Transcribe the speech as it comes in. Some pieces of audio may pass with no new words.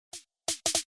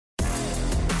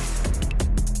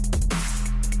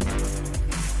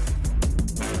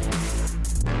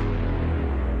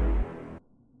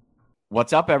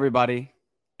What's up, everybody?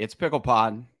 It's Pickle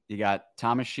Pod. You got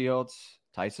Thomas Shields,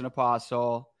 Tyson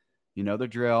Apostle. You know the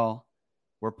drill.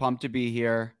 We're pumped to be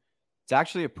here. It's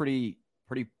actually a pretty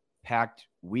packed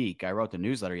week. I wrote the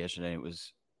newsletter yesterday. It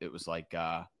was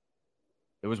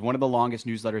one of the longest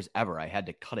newsletters ever. I had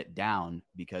to cut it down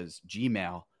because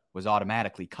Gmail was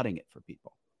automatically cutting it for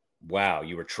people. Wow,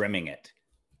 you were trimming it.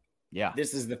 Yeah.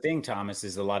 This is the thing, Thomas,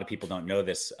 is a lot of people don't know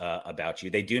this about you.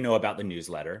 They do know about the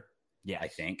newsletter, I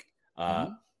think.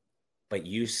 But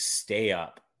you stay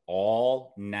up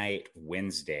all night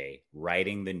Wednesday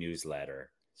writing the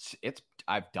newsletter.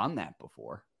 I've done that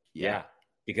before. Yeah.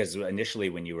 Because initially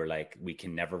when you were like, we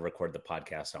can never record the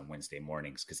podcast on Wednesday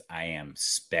mornings because I am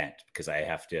spent because I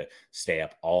have to stay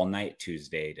up all night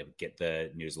Tuesday to get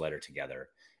the newsletter together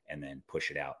and then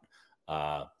push it out.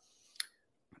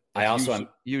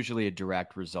 Usually a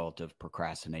direct result of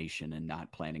procrastination and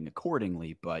not planning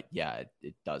accordingly, but yeah,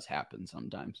 it does happen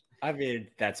sometimes. I mean,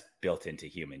 that's built into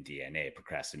human DNA.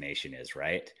 Procrastination is,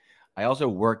 right? I also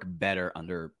work better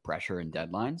under pressure and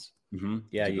deadlines. Mm-hmm.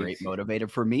 Yeah, it's a great motivator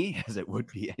for me, as it would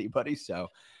be anybody. So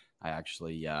I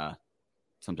actually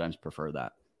sometimes prefer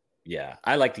that. Yeah,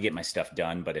 I like to get my stuff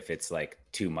done, but if it's like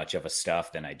too much of a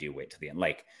stuff, then I do wait till the end.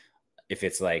 Like if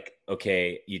it's like,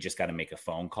 okay, you just got to make a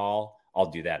phone call, I'll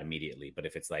do that immediately. But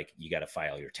if it's like, you got to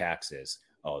file your taxes,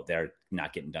 they're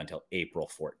not getting done till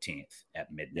April 14th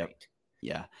at midnight. Yep.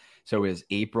 Yeah. So is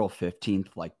April 15th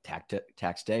like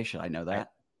tax day? Should I know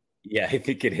that? Yeah, I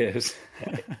think it is.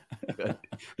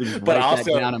 But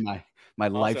also down in my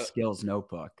life skills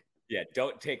notebook. Yeah,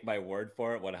 don't take my word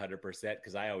for it 100%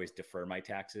 because I always defer my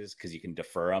taxes because you can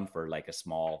defer them for like a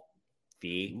small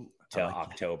fee to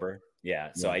October.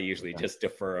 Yeah, so I usually just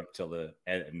defer them till the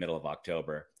middle of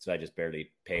October. So I just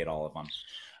barely paid all of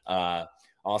them.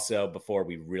 Also, before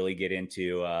we really get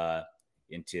into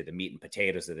the meat and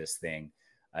potatoes of this thing,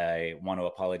 I want to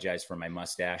apologize for my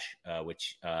mustache,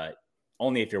 which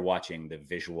only if you're watching the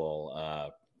visual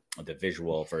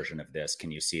version of this can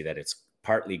you see that it's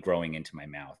partly growing into my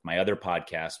mouth. My other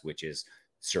podcast, which is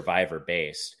Survivor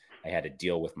based, I had to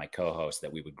deal with my co-host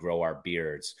that we would grow our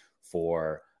beards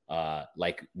for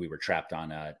like we were trapped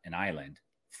on an island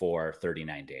for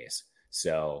 39 days.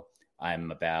 So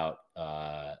I'm about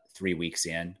 3 weeks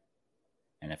in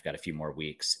and I've got a few more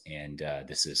weeks. And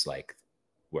this is like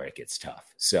where it gets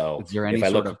tough. So is there any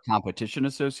sort of competition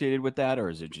associated with that? Or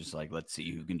is it just like, let's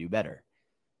see who can do better?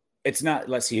 It's not,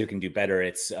 let's see who can do better.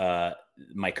 It's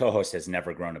my co-host has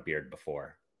never grown a beard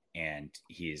before and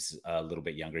he's a little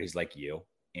bit younger. He's like you.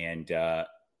 And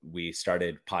we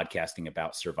started podcasting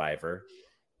about Survivor.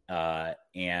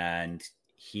 And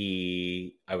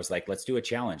I was like, let's do a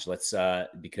challenge.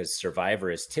 Because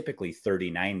Survivor is typically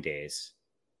 39 days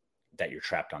that you're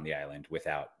trapped on the island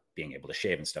without being able to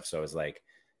shave and stuff. So I was like,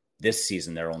 this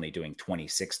season, they're only doing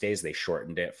 26 days. They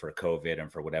shortened it for COVID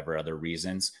and for whatever other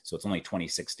reasons. So it's only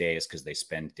 26 days because they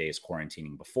spend days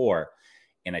quarantining before.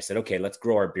 And I said, okay, let's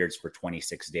grow our beards for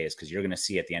 26 days because you're going to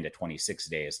see at the end of 26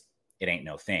 days, it ain't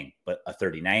no thing. But a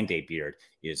 39-day beard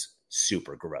is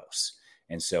super gross.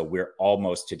 And so we're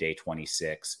almost to day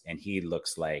 26 and he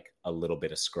looks like a little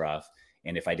bit of scruff.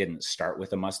 And if I didn't start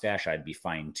with a mustache, I'd be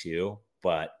fine too.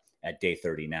 But at day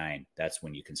 39, that's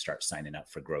when you can start signing up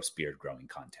for gross beard growing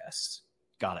contests.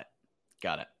 Got it.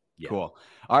 Yeah. Cool.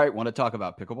 All right. Want to talk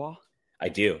about pickleball? I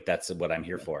do. That's what I'm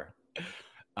here for.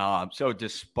 So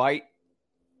despite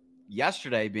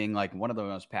yesterday being like one of the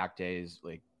most packed days,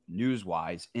 like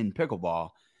news-wise in pickleball,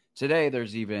 today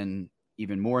there's even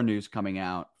more news coming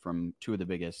out from two of the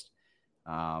biggest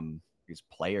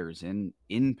players in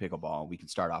pickleball. We can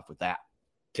start off with that.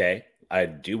 Okay. I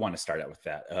do want to start out with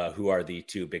that. Who are the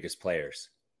two biggest players?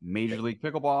 Major League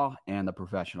Pickleball and the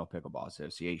Professional Pickleball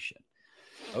Association.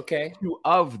 Okay. Two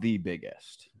of the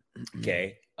biggest.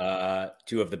 Okay.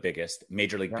 Two of the biggest.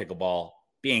 Major League Pickleball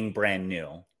being brand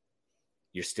new,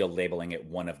 you're still labeling it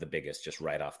one of the biggest just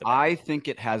right off the bat. I think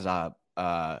it has a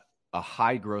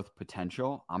high growth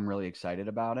potential. I'm really excited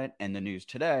about it. And the news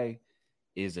today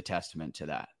is a testament to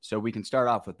that. So we can start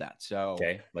off with that. So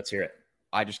okay, let's hear it.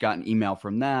 I just got an email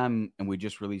from them and we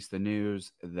just released the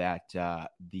news that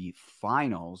the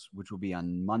finals, which will be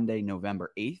on Monday,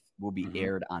 November 8th, will be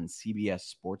aired on CBS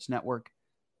Sports Network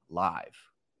live.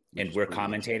 And we're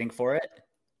commentating for it?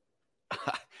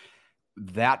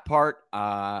 That part,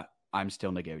 I'm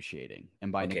still negotiating.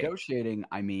 And by negotiating,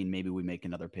 I mean maybe we make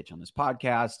another pitch on this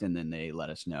podcast and then they let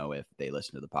us know if they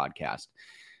listen to the podcast.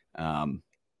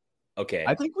 Okay.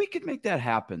 I think we could make that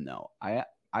happen, though.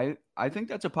 I think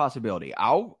that's a possibility.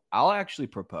 I'll actually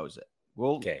propose it.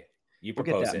 You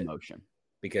propose get that it in motion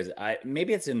because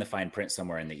maybe it's in the fine print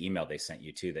somewhere in the email they sent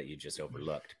you too that you just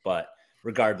overlooked. But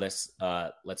regardless,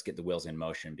 let's get the wheels in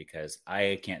motion because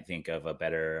I can't think of a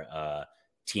better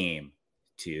team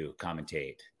to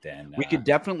commentate than we could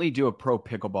definitely do a Pro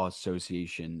Pickleball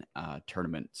Association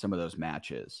tournament, some of those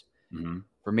matches. Mm-hmm.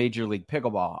 For Major League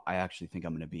Pickleball, I actually think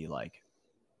I'm going to be like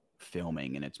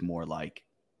filming, and it's more like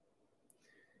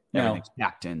everything's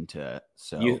packed into.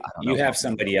 So you have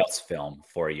somebody else film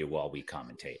for you while we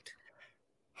commentate.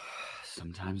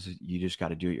 Sometimes you just got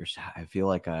to do it yourself. I feel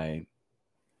like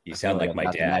you sound like my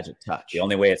dad. Magic touch. The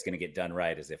only way it's going to get done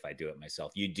right is if I do it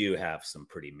myself. You do have some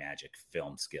pretty magic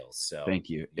film skills. So thank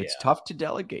you. It's tough to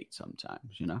delegate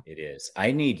sometimes, you know. It is.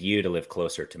 I need you to live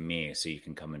closer to me so you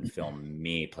can come and film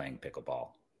me playing pickleball.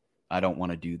 I don't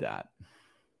want to do that.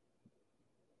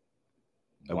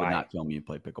 I would not film you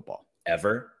play pickleball.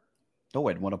 Ever? No,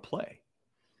 I'd want to play.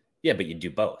 Yeah, but you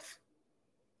do both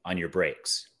on your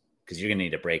breaks because you're going to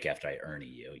need a break after I Ernie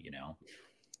you, you know?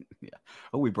 Yeah.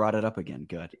 Oh, we brought it up again.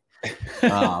 Good.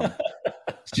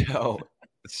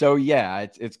 So yeah,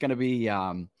 it's going to be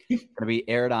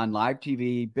aired on live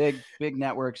TV, big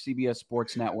network, CBS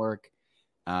Sports Network.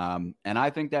 And I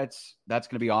think that's going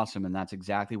to be awesome. And that's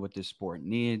exactly what this sport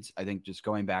needs. I think just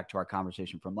going back to our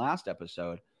conversation from last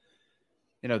episode,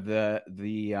 you know, the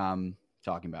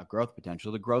talking about growth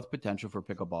potential, the growth potential for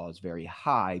pickleball is very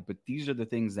high, but these are the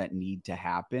things that need to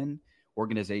happen.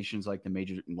 Organizations like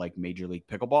Major League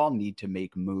Pickleball need to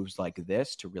make moves like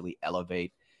this to really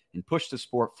elevate and push the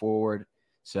sport forward.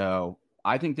 So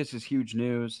I think this is huge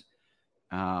news.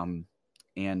 And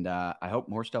I hope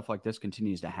more stuff like this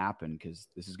continues to happen because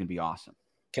this is going to be awesome.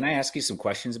 Can I ask you some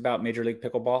questions about Major League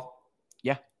Pickleball?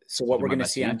 Yeah. So what we're going to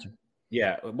see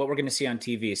what we're going to see on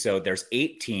TV. So there's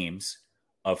 8 teams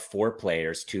of 4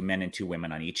 players, 2 men and 2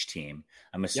 women on each team.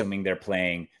 I'm assuming they're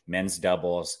playing men's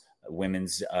doubles,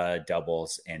 women's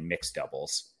doubles, and mixed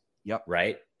doubles. Yep.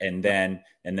 Right. And then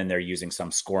they're using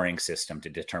some scoring system to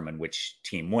determine which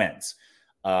team wins.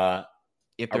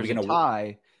 If there's a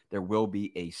tie, there will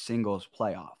be a singles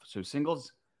playoff. So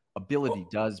singles ability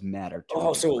does matter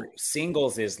too. So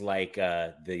singles is like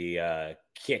the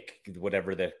kick,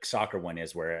 whatever the soccer one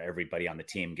is, where everybody on the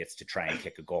team gets to try and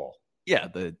kick a goal. Yeah,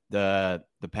 the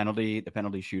penalty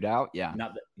shootout. Yeah,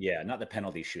 not the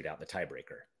penalty shootout, the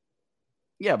tiebreaker.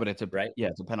 Yeah, but it's right. Yeah,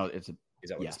 it's a penalty. Is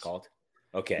that what it's called?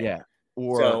 Okay. Yeah.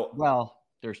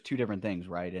 There's 2 different things,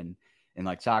 right? And in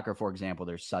like soccer, for example,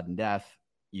 there's sudden death.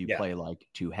 You play like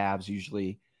 2 halves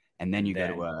usually, and then you go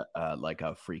to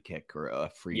a free kick or a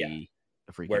free kick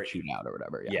shootout or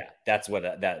whatever. Yeah, that's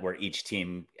where each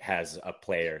team has a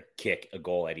player kick a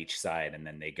goal at each side, and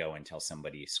then they go until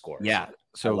somebody scores. Yeah.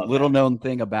 So little known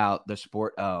thing about the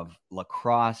sport of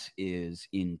lacrosse is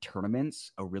in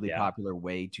tournaments, a really popular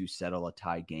way to settle a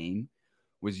tie game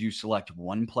was you select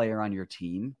one player on your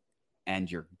team and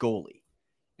your goalie,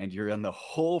 and you're in the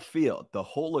whole field, the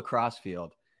whole lacrosse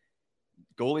field.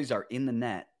 Goalies are in the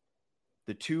net.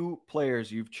 The 2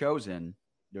 players you've chosen,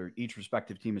 or each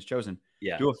respective team has chosen,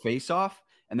 do a face-off,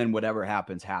 and then whatever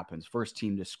happens. First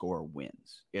team to score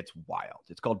wins. It's wild.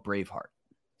 It's called Braveheart.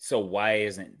 So why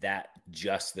isn't that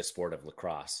just the sport of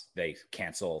lacrosse? They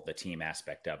cancel the team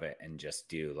aspect of it and just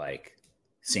do like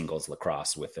singles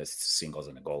lacrosse with a singles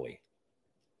and a goalie.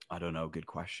 I don't know. Good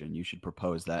question. You should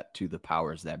propose that to the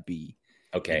powers that be.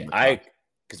 Okay.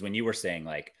 Because when you were saying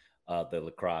like the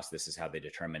lacrosse, this is how they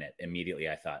determine it. Immediately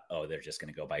I thought, they're just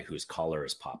going to go by whose collar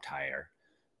is popped higher.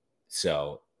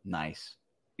 So nice.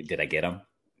 Did I get them?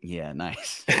 Yeah.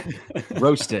 Nice.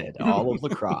 Roasted all of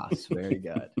lacrosse. Very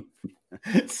good.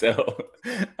 So,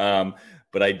 but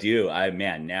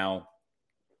now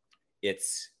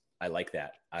I like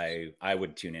that. I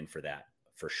would tune in for that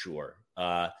for sure.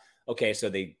 Okay.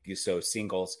 So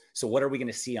singles. So what are we going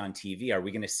to see on TV? Are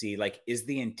we going to see is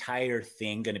the entire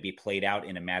thing going to be played out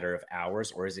in a matter of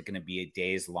hours, or is it going to be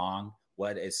days long?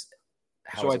 I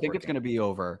think it's going to be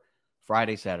over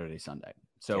Friday, Saturday, Sunday.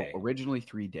 So originally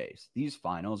 3 days. These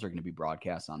finals are going to be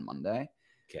broadcast on Monday.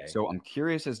 Okay. So I'm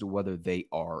curious as to whether they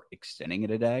are extending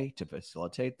it a day to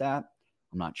facilitate that.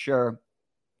 I'm not sure.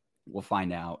 We'll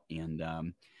find out. And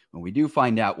when we do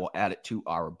find out, we'll add it to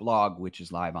our blog, which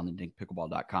is live on the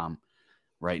dinkpickleball.com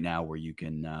right now, where you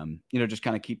can, just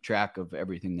kind of keep track of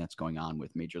everything that's going on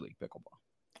with Major League Pickleball.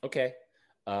 Okay.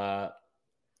 I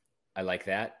like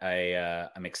that.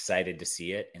 I'm excited to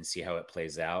see it and see how it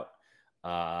plays out.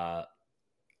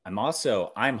 I'm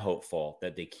hopeful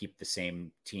that they keep the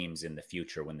same teams in the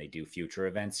future when they do future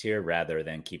events here, rather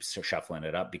than keep shuffling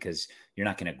it up, because you're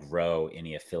not going to grow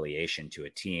any affiliation to a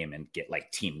team and get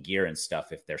like team gear and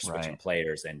stuff if they're switching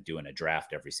players and doing a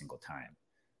draft every single time.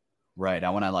 Right. I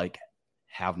want to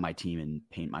have my team and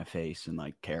paint my face and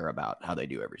like care about how they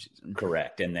do every season.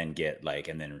 Correct. And then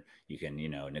and then you can,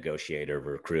 negotiate or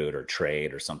recruit or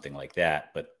trade or something like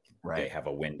that. But they have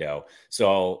a window.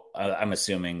 So I'm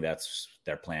assuming that's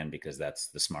their plan, because that's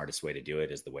the smartest way to do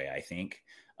it, is the way I think.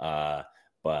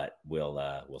 But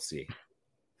we'll see.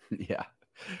 Yeah.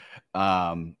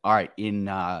 All right.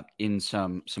 In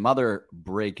some other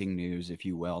breaking news, if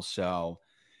you will. So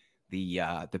the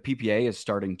PPA is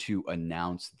starting to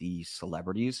announce the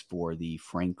celebrities for the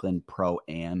Franklin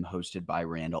Pro-Am hosted by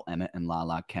Randall Emmett and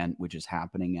Lala Kent, which is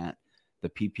happening at the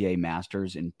PPA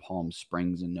Masters in Palm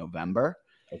Springs in November.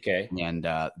 Okay. And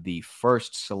the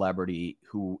first celebrity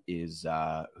who's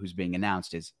being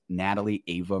announced is Natalie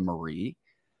Ava Marie.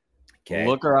 Okay.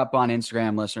 Look her up on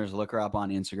Instagram, listeners. Look her up on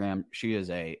Instagram. She is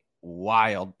a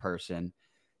wild person.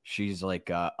 She's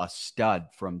like a stud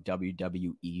from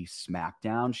WWE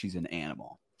SmackDown. She's an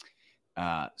animal.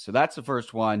 So that's the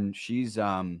first one. She's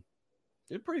a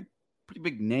pretty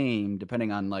big name,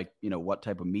 depending on what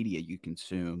type of media you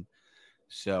consume.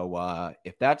 So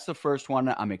if that's the first one,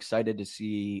 I'm excited to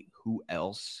see who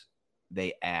else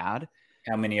they add.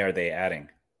 How many are they adding?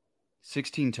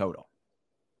 16 total.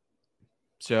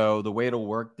 So the way it'll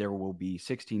work, there will be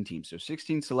 16 teams. So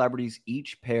 16 celebrities,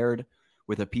 each paired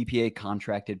with a PPA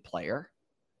contracted player.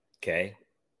 Okay.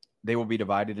 They will be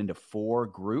divided into 4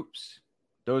 groups.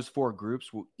 Those 4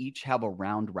 groups will each have a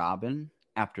round robin.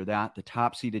 After that, the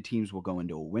top seeded teams will go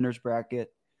into a winner's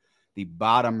bracket. The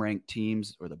bottom ranked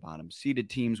teams, or the bottom seeded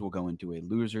teams, will go into a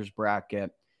loser's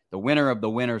bracket. The winner of the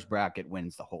winner's bracket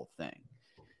wins the whole thing.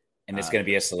 And it's going to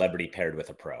be a celebrity paired with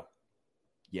a pro.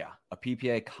 Yeah, a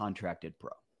PPA contracted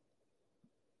pro.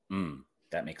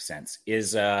 That makes sense.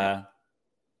 Are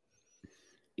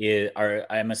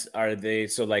they,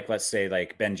 so like, let's say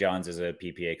like Ben Johns is a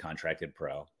PPA contracted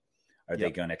pro. Are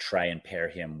they going to try and pair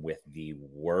him with the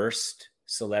worst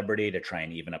celebrity to try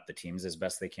and even up the teams as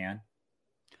best they can?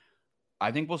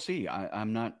 I think we'll see.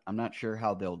 I'm not sure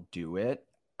how they'll do it.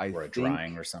 Or a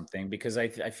drawing or something, because I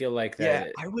feel like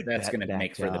that's going to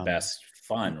make for the best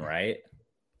fun, right?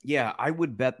 Yeah, I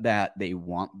would bet that they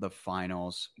want the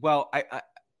finals. Well,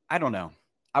 I don't know.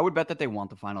 I would bet that they want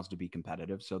the finals to be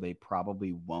competitive, so they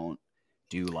probably won't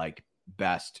do like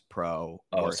best pro.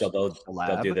 So they'll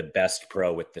do the best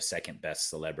pro with the second best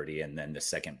celebrity, and then the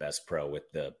second best pro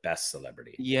with the best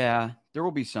celebrity. Yeah, there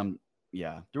will be some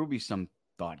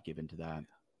thought given to that.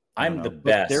 I'm the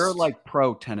best. There are like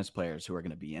pro tennis players who are going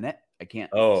to be in it. I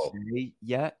can't say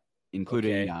yet,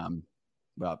 including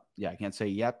well, yeah, I can't say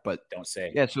yet, but don't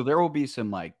say. Yeah, so there will be some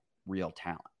like real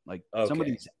talent. Like some of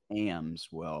these AMs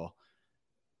will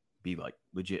be like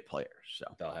legit players. So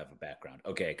they'll have a background.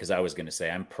 Okay, because I was going to say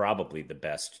I'm probably the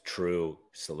best true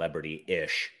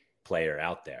celebrity-ish player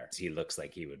out there. He looks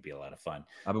like he would be a lot of fun.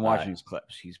 I've been watching his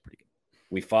clips. He's pretty good.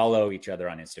 We follow each other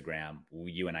on Instagram.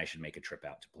 You and I should make a trip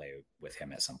out to play with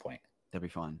him at some point. That'd be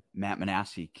fun. Matt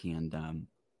Manassi can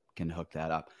hook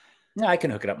that up. No, I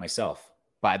can hook it up myself.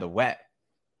 By the way.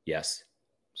 Yes.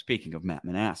 Speaking of Matt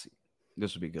Manassi,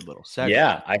 this would be a good little segment.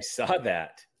 Yeah, I saw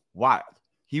that. Wild.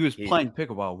 He was playing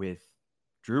pickleball with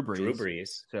Drew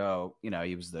Brees. So,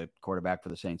 he was the quarterback for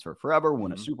the Saints for forever,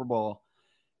 won a Super Bowl,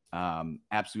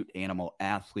 absolute animal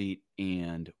athlete.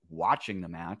 And watching the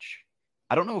match,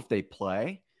 I don't know if they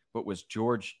play, but was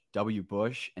George W.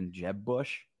 Bush and Jeb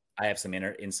Bush? I have some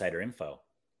insider info.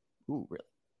 Ooh, really?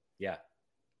 Yeah.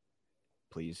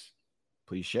 Please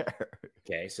share.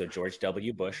 Okay, so George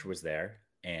W. Bush was there,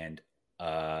 and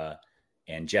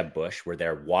Jeb Bush were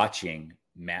there watching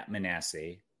Matt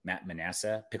Manasseh,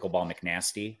 Pickleball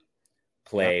McNasty,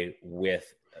 play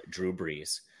with Drew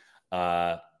Brees.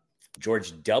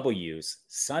 George W.'s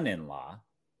son-in-law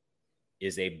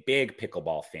is a big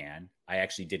pickleball fan. I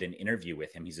actually did an interview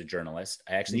with him. He's a journalist.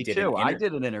 I did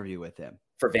an interview with him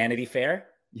for Vanity Fair.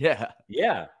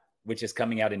 Yeah, which is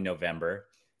coming out in November.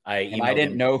 I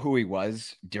didn't know who he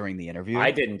was during the interview.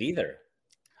 I didn't either.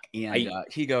 And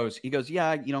he goes,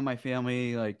 yeah, my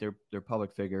family, like they're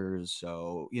public figures,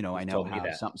 so I know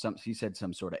how some. He said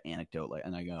some sort of anecdote,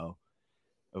 and I go,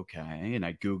 okay, and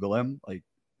I Google him like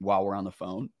while we're on the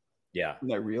phone. Yeah,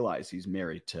 and I realize he's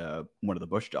married to one of the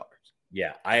Bush daughters.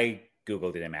 Yeah, I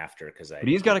Googled him after but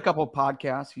he's got a couple of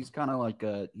podcasts. He's kind of like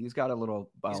he's got a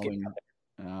little following,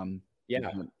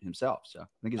 himself. So I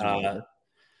think he's really good.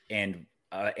 And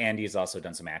Andy's also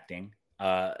done some acting.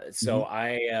 So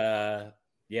I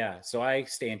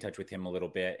stay in touch with him a little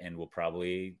bit, and we'll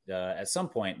probably at some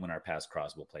point when our paths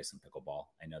cross, we'll play some pickleball.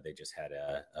 I know they just had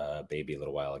a baby a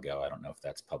little while ago. I don't know if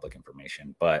that's public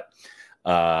information, but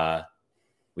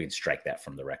we can strike that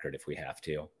from the record if we have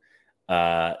to.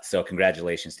 So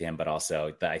congratulations to him, but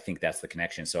also I think that's the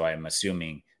connection. So I'm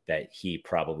assuming that he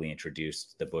probably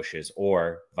introduced the Bushes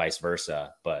or vice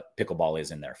versa, but pickleball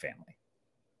is in their family.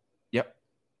 Yep.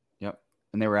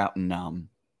 And they were out in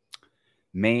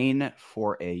Maine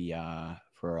for a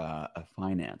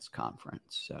finance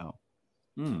conference. So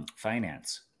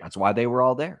finance. That's why they were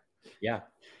all there. Yeah.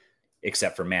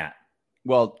 Except for Matt.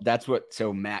 Well,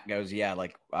 so Matt goes, yeah,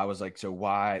 like I was like, so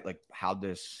why, like, how'd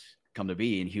this come to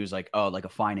be? And he was like, oh, like a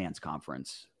finance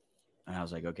conference. And I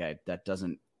was like, okay, that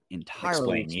doesn't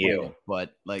entirely explain you it,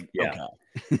 but like, yeah.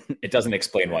 Okay. It doesn't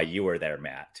explain why you were there,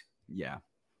 Matt. Yeah.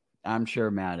 I'm sure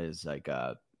Matt is like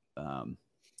a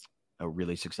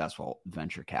really successful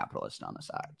venture capitalist on the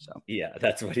side. So yeah,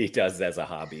 that's what he does as a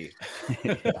hobby.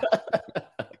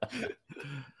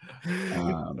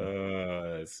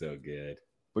 That's so good.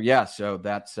 But yeah, so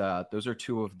that's those are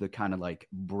two of the kind of like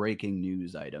breaking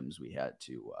news items we had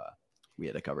to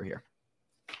cover here.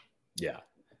 Yeah,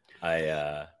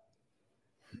 I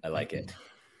like it.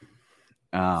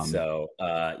 I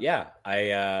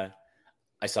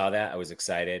saw that. I was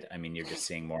excited. I mean, you're just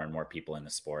seeing more and more people in the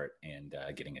sport and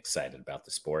getting excited about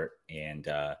the sport. And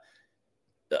the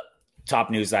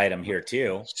top news item here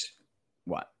too.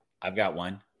 What? I've got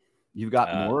one. You've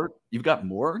got more? You've got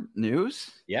more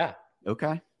news? Yeah.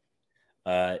 Okay.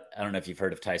 I don't know if you've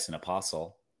heard of Tyson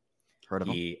Apostle. Heard of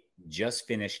him? He just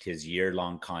finished his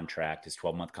year-long contract, his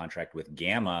 12-month contract with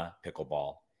Gamma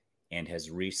Pickleball, and has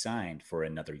re-signed for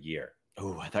another year.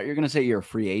 Oh, I thought you were going to say you're a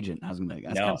free agent. I was going to be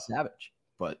like, that's kind of savage.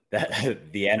 But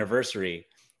the anniversary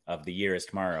of the year is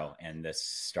tomorrow, and the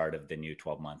start of the new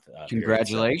 12-month.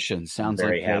 Congratulations! So sounds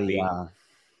like happy.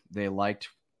 They liked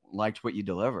what you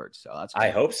delivered. So that's cool.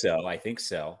 I hope so. I think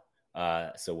so.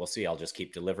 So we'll see. I'll just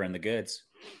keep delivering the goods.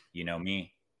 You know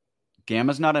me.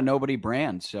 Gamma's not a nobody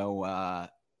brand. So,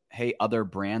 hey, other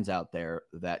brands out there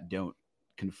that don't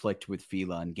conflict with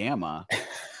Fila and Gamma,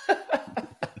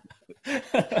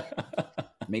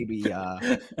 maybe.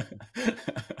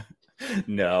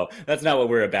 No, that's not what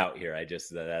we're about here. I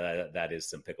just that is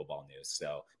some pickleball news.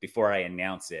 So before I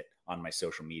announce it on my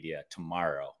social media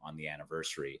tomorrow on the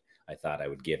anniversary, I thought I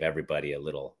would give everybody a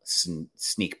little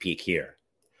sneak peek here.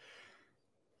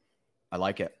 I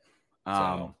like it.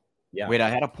 Yeah. Wait, I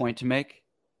had a point to make.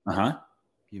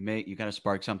 You kind of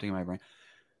sparked something in my brain.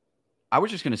 I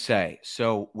was just going to say,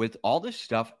 so with all this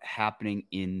stuff happening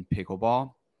in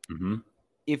pickleball,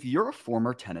 if you're a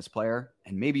former tennis player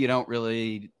and maybe you don't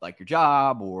really like your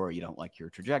job or you don't like your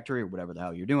trajectory or whatever the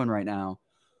hell you're doing right now,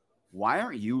 why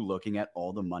aren't you looking at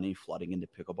all the money flooding into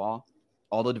pickleball,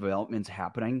 all the developments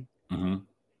happening,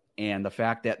 and the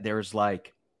fact that there's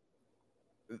like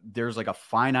a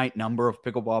finite number of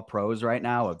pickleball pros right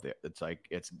now.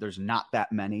 There's not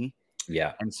that many.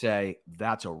 Yeah. And say,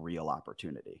 that's a real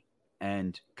opportunity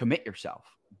and commit yourself.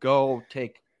 Go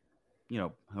take,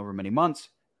 however many months,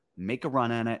 make a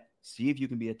run in it, see if you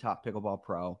can be a top pickleball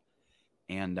pro.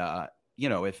 And,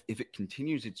 if it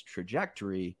continues its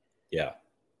trajectory. Yeah.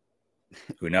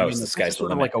 Who knows? The sky's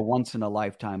sort of like a once in a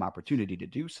lifetime opportunity to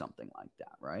do something like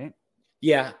that. Right.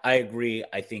 Yeah, I agree.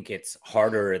 I think it's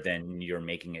harder than you're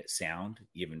making it sound,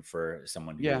 even for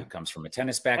someone who comes from a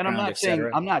tennis background,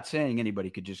 and I'm not saying anybody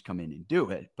could just come in and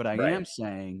do it, but I am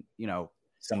saying,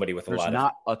 somebody with a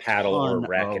lot of paddle or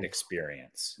racket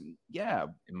experience. Yeah.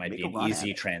 It might be an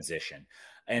easy transition.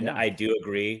 And I do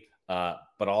agree.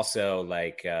 But also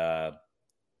like a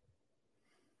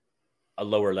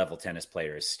lower level tennis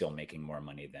player is still making more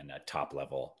money than a top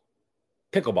level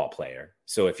pickleball player.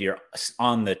 So if you're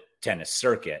on the tennis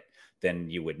circuit, then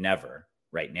you would never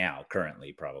right now,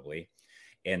 currently probably.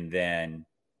 And then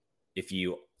if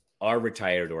you are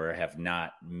retired or have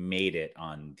not made it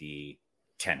on the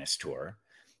tennis tour,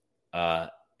 and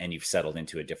you've settled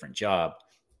into a different job,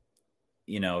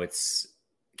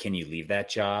 can you leave that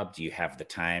job? Do you have the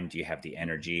time? Do you have the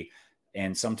energy?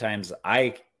 And sometimes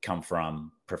I come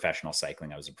from professional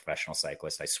cycling. I was a professional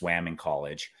cyclist. I swam in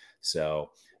college.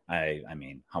 So I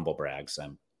mean, humble brags. I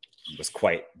was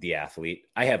quite the athlete.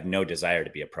 I have no desire to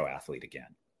be a pro athlete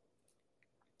again.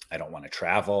 I don't want to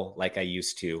travel like I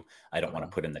used to. I don't want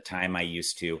to put in the time I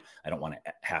used to. I don't want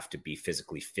to have to be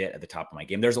physically fit at the top of my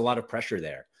game. There's a lot of pressure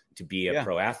there to be a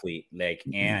pro athlete.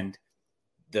 And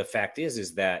the fact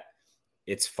is that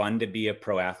it's fun to be a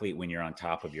pro athlete when you're on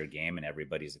top of your game and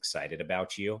everybody's excited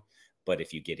about you. But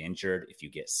if you get injured, if you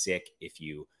get sick, if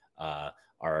you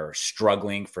are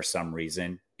struggling for some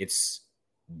reason, it's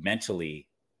mentally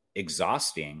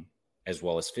exhausting as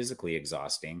well as physically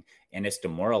exhausting, and it's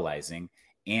demoralizing.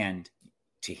 And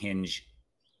to hinge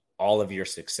all of your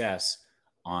success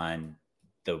on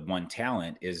the one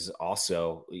talent is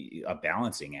also a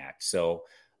balancing act. So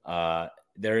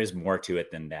There is more to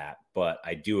it than that, but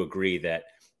I do agree that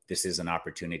this is an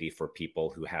opportunity for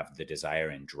people who have the desire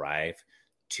and drive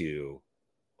to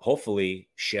hopefully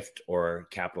shift or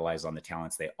capitalize on the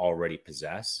talents they already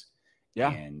possess.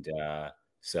 Yeah. And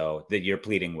so that you're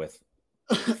pleading with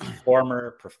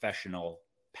former professional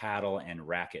paddle and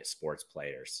racket sports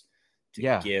players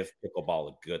to give pickleball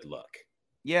a good look.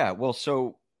 Yeah. Well,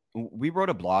 so we wrote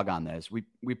a blog on this.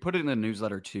 We put it in the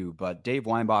newsletter too, but Dave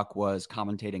Weinbach was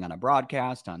commentating on a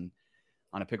broadcast on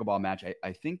a pickleball match,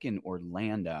 I think in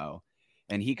Orlando.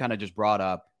 And he kind of just brought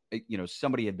up,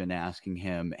 somebody had been asking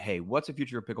him, hey, what's the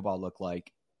future of pickleball look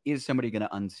like? Is somebody going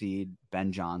to unseat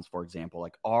Ben Johns, for example?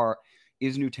 Like,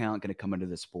 is new talent going to come into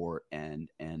the sport, and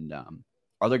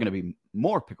are there going to be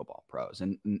more pickleball pros?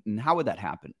 And how would that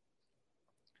happen?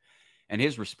 And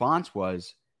his response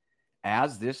was,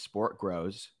 as this sport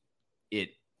grows, it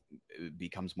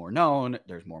becomes more known.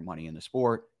 There's more money in the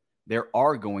sport. There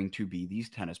are going to be these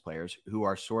tennis players who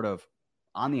are sort of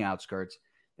on the outskirts.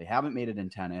 They haven't made it in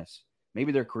tennis.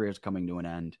 Maybe their career is coming to an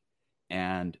end,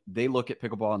 and they look at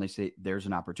pickleball and they say, there's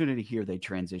an opportunity here. They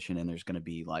transition, and there's going to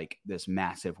be like this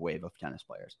massive wave of tennis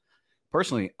players.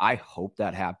 Personally, I hope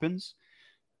that happens.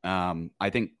 I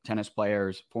think tennis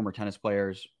players, former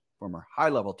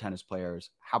high-level tennis players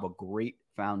have a great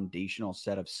foundational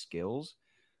set of skills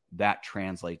that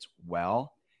translates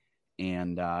well.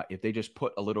 And if they just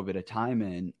put a little bit of time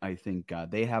in, I think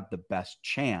they have the best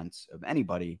chance of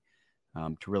anybody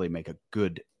to really make a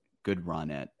good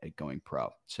run at going pro.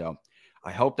 So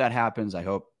I hope that happens. I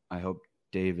hope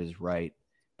Dave is right,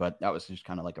 but that was just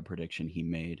kind of like a prediction he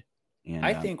made. And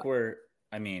I think I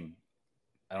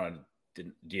don't know.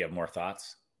 Do you have more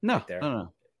thoughts? No, right there?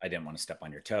 No. I didn't want to step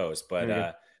on your toes,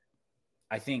 but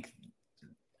I think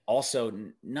also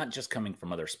not just coming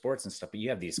from other sports and stuff, but you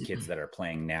have these kids that are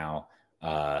playing now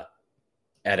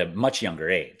at a much younger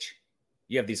age.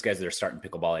 You have these guys that are starting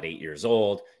pickleball at 8 years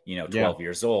old, 12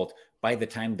 years old. By the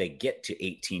time they get to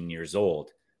 18 years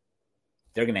old,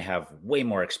 they're going to have way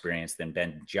more experience than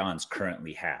Ben Johns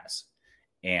currently has.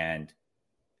 And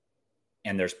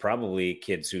there's probably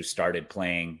kids who started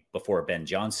playing before Ben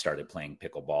Johns started playing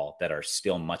pickleball that are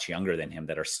still much younger than him,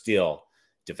 that are still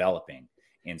developing.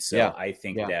 And so I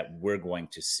think that we're going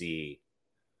to see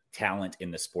talent in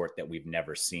the sport that we've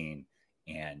never seen.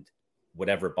 And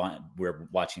whatever we're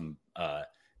watching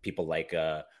people like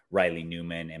Riley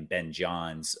Newman and Ben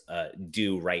Johns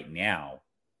do right now,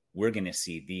 we're going to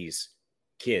see these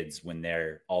kids when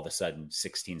they're all of a sudden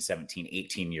 16, 17,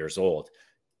 18 years old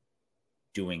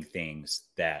doing things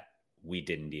that we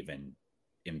didn't even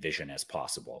envision as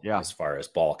possible as far as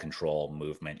ball control,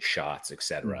 movement, shots,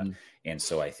 etc. Mm-hmm. And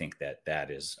so I think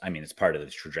that is, it's part of the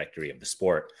trajectory of the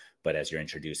sport, but as you're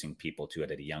introducing people to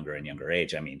it at a younger and younger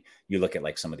age, you look at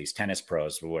like some of these tennis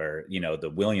pros where,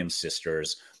 the Williams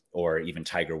sisters or even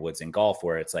Tiger Woods in golf,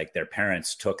 where it's like their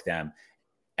parents took them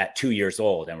at 2 years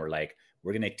old and were like,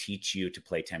 we're going to teach you to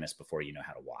play tennis before you know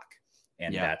how to walk.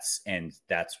 And that's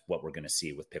what we're going to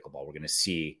see with pickleball. We're going to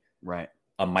see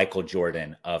a Michael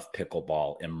Jordan of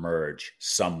pickleball emerge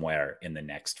somewhere in the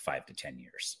next 5 to 10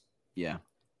 years. Yeah.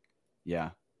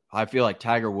 Yeah. I feel like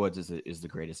Tiger Woods is the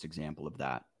greatest example of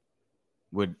that.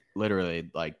 Would literally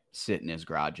like sit in his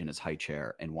garage in his high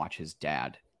chair and watch his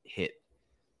dad hit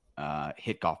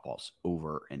golf balls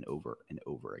over and over and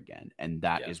over again. And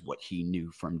that is what he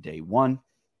knew from day one,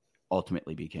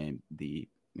 ultimately became the,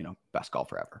 best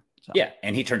golfer ever. So. Yeah.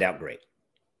 And he turned out great.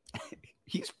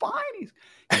 He's fine.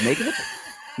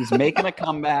 He's making a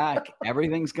comeback.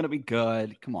 Everything's going to be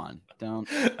good. Come on. Don't.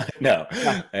 No.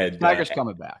 Tiger's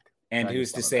coming back. And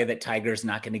who's to say that Tiger's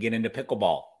not going to get into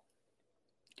pickleball?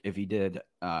 If he did,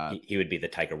 he would be the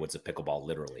Tiger Woods of pickleball,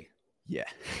 literally. Yeah.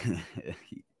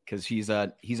 Because he's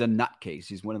a nutcase.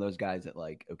 He's one of those guys that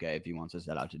okay, if he wants to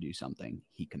set out to do something,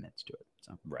 he commits to it.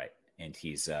 So. Right. And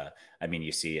he's,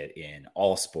 you see it in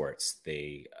all sports.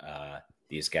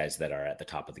 These guys that are at the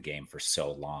top of the game for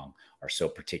so long are so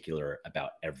particular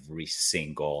about every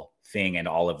single thing, and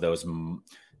all of those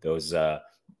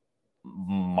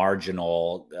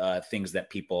marginal things that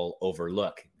people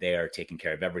overlook. They are taking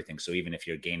care of everything. So even if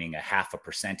you're gaining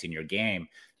 0.5% in your game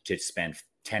to spend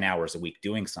 10 hours a week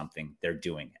doing something, they're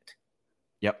doing it.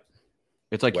 Yep.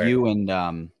 It's like you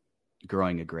and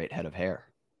growing a great head of hair.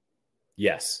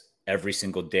 Yes. Every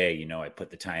single day, I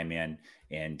put the time in,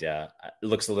 and it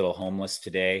looks a little homeless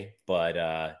today, but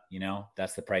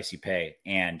that's the price you pay.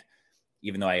 And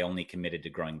even though I only committed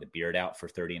to growing the beard out for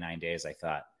 39 days, I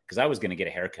thought, because I was going to get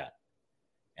a haircut,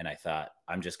 and I thought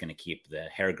I'm just going to keep the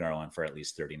hair growing for at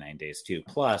least 39 days too.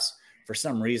 Plus, for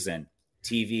some reason,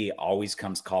 TV always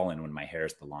comes calling when my hair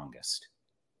is the longest.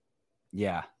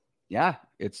 Yeah. Yeah,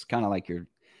 it's kind of like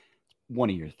one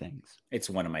of your things. It's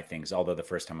one of my things. Although the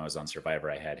first time I was on Survivor,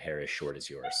 I had hair as short as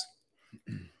yours.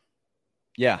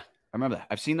 Yeah, I remember that.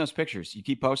 I've seen those pictures. You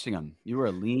keep posting them. You were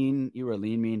a lean,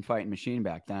 mean fighting machine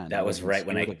back then. That was right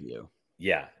when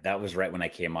that was right when I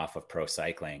came off of pro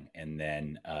cycling and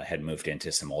then had moved into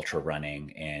some ultra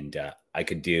running, and I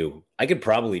could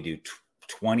probably do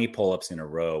 20 pull-ups in a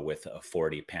row with a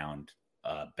 40-pound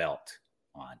belt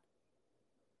on.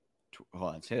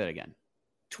 Hold on, say that again.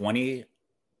 20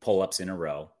 pull-ups in a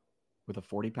row with a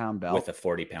 40-pound belt. With a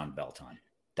 40-pound belt on.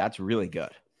 That's really good.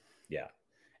 Yeah,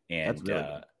 and really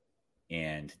good.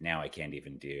 And now I can't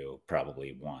even do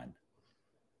probably one.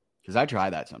 Because I try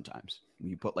that sometimes.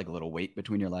 You put like a little weight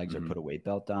between your legs or put a weight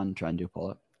belt on, try and do a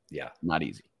pull-up. Yeah, not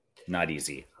easy. Not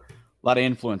easy. A lot of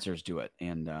influencers do it,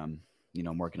 and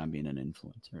I'm working on being an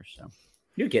influencer. So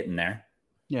you're getting there.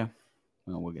 Yeah,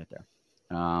 well, we'll get there.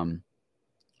 All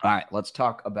right, let's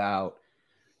talk about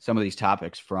some of these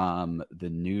topics from the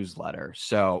newsletter.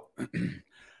 So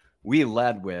we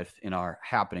led with in our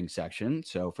happening section.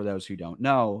 So for those who don't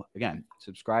know, again,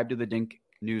 subscribe to the Dink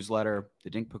newsletter,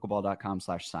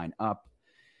 thedinkpickleball.com/sign up.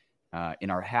 In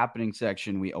our happening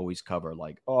section, we always cover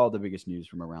like all the biggest news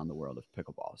from around the world of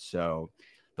pickleball. So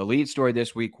the lead story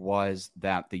this week was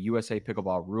that the USA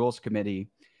Pickleball Rules Committee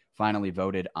finally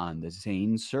voted on the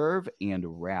Zane serve and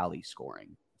rally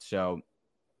scoring. So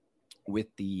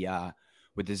with the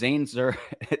Zane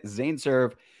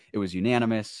serve, it was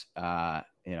unanimous.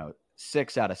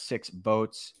 6 out of 6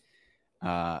 votes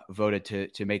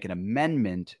voted to make an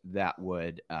amendment that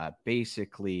would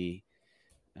basically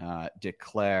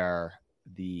declare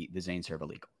the Zane serve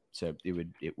illegal. So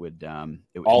it would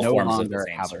all no forms longer of the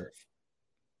Zane have serve.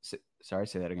 Sorry,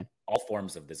 say that again. All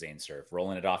forms of the Zane serve,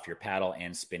 rolling it off your paddle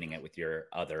and spinning it with your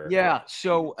other. Yeah.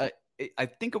 So I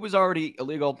think it was already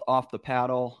illegal off the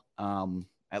paddle.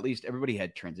 At least everybody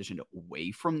had transitioned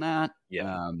away from that.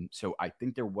 Yeah. So I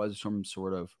think there was some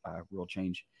sort of rule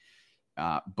change.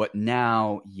 But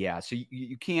now, yeah. So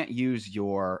you can't use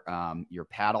your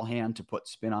paddle hand to put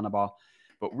spin on the ball.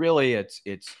 But really, it's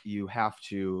you have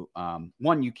to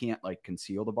one, you can't like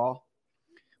conceal the ball,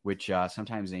 which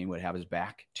sometimes Zane would have his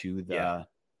back to the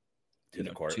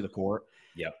court.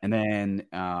 Yep. And then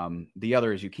the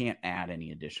other is you can't add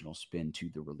any additional spin to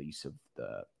the release of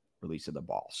the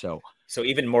ball. So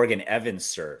even Morgan Evans'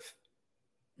 serve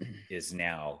is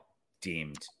now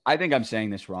deemed. I think I'm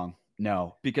saying this wrong.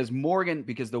 No, because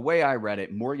the way I read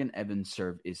it, Morgan Evans'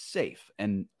 serve is safe.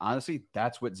 And honestly,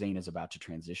 that's what Zane is about to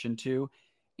transition to.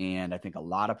 And I think a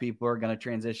lot of people are going to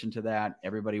transition to that.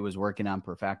 Everybody was working on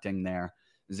perfecting their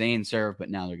Zane serve, but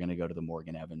now they're going to go to the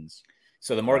Morgan Evans.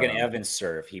 So the Morgan Evans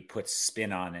serve, he puts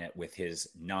spin on it with his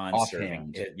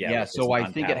non-serving. Yeah. So I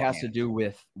think it has to do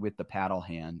with the paddle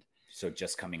hand. So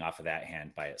just coming off of that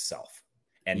hand by itself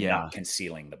and not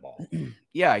concealing the ball.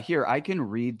 Yeah. Here, I can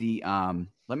read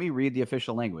let me read the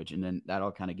official language, and then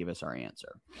that'll kind of give us our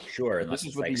answer. Sure. Unless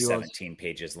it's like 17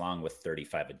 pages long with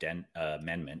 35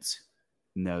 amendments.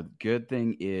 No, good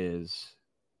thing is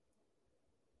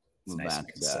it's nice and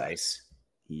concise.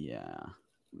 Yeah.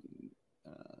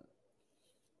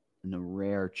 And a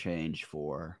rare change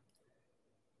for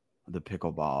the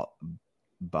pickleball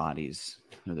bodies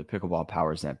or the pickleball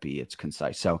powers that be. It's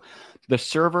concise. So the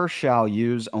server shall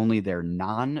use only their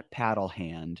non-paddle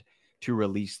hand to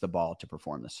release the ball to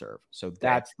perform the serve. So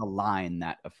that's the line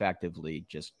that effectively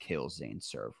just kills Zane's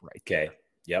serve right there. Okay.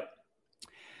 Yep.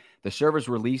 The server's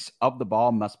release of the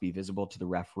ball must be visible to the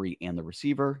referee and the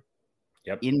receiver.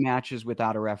 Yep. In matches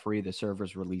without a referee, the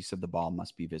server's release of the ball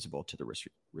must be visible to the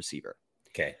receiver.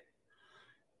 Okay.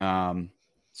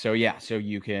 So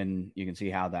you can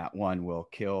see how that one will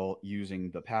kill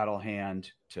using the paddle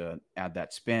hand to add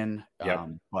that spin. Yep.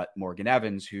 But Morgan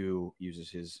Evans, who uses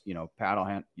his paddle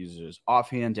hand, uses his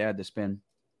offhand to add the spin.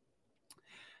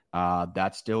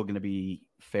 That's still going to be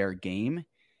fair game.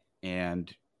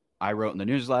 And I wrote in the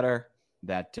newsletter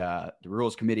that the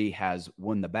rules committee has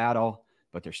won the battle,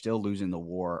 but they're still losing the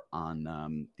war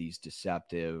on these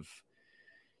deceptive,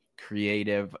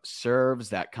 creative serves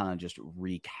that kind of just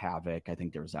wreak havoc. I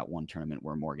think there was that one tournament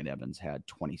where Morgan Evans had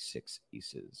 26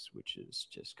 aces, which is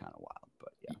just kind of wild.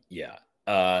 But yeah.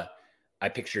 I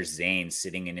picture Zane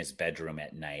sitting in his bedroom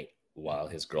at night while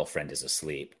his girlfriend is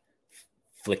asleep,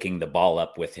 flicking the ball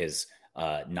up with his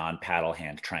non-paddle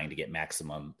hand, trying to get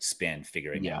maximum spin,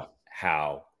 figuring out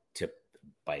how to,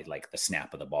 by like the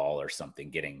snap of the ball or something,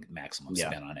 getting maximum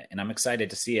spin on it. And I'm excited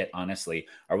to see it, honestly.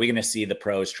 Are we going to see the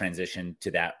pros transition to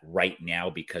that right now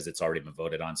because it's already been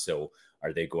voted on? So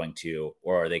are they going to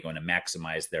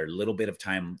maximize their little bit of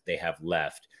time they have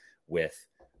left with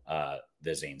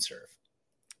the Zane serve?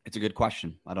 It's a good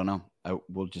question. I don't know.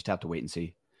 We'll just have to wait and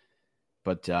see.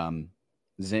 But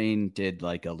Zane did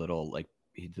like a little, like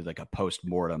he did like a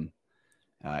post-mortem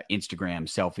Instagram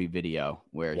selfie video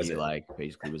where he like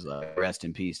basically was like, rest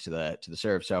in peace to the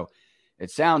serve. So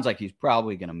it sounds like he's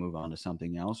probably going to move on to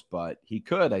something else, but he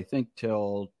could, I think,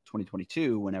 till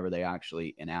 2022, whenever they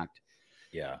actually enact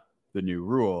the new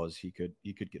rules, he could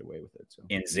get away with it. So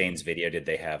in Zane's video, did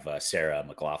they have Sarah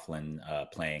McLaughlin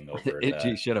playing over?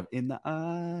 She should have in the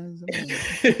eyes.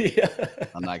 Yeah.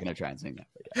 I'm not going to try and sing that.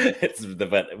 But yeah.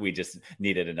 But we just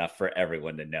needed enough for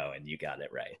everyone to know, and you got it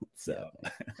right. So,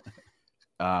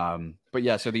 but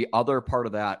yeah, so the other part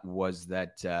of that was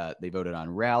that they voted on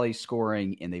rally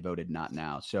scoring, and they voted not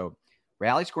now. So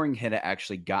rally scoring had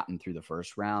actually gotten through the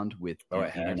first round with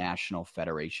the International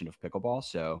Federation of Pickleball.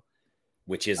 So,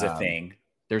 which is a thing.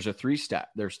 There's three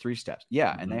steps.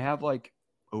 Yeah. And they have like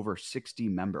over 60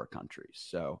 member countries.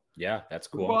 So yeah, that's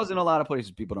cool. Pickleball is in a lot of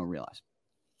places people don't realize.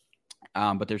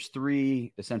 But there's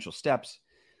 3 essential steps.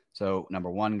 So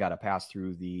number 1, got to pass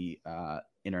through the IFP,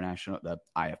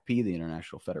 the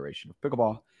International Federation of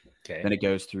Pickleball. Okay. Then it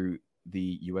goes through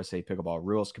the USA Pickleball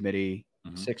Rules Committee.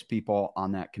 6 people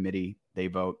on that committee. They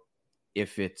vote.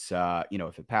 If it's,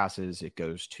 if it passes, it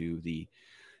goes to the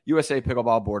USA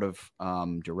Pickleball Board of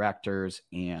Directors.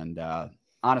 And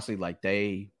honestly, like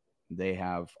they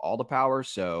have all the power,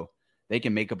 so they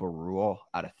can make up a rule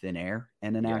out of thin air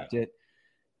and enact it.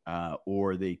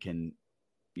 Or they can,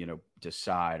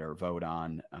 decide or vote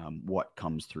on what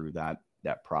comes through that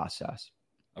process.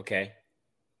 Okay.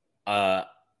 I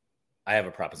have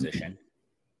a proposition.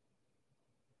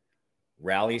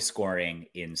 Rally scoring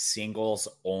in singles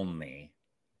only,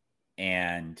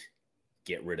 and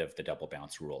get rid of the double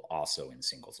bounce rule also in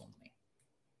singles only.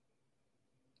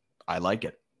 I like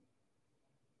it.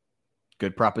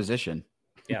 Good proposition.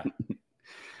 Yeah.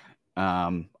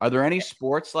 Are there any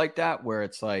sports like that where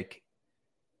it's like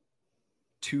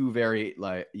two very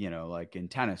like in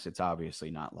tennis, it's obviously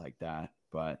not like that,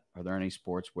 but are there any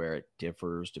sports where it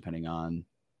differs depending on?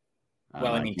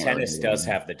 Tennis does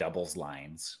have the doubles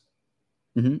lines.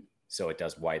 Mm-hmm. So it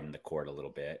does widen the court a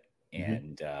little bit.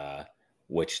 And,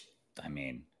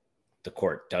 the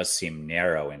court does seem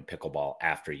narrow in pickleball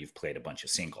after you've played a bunch of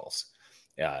singles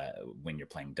when you're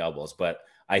playing doubles. But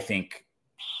I think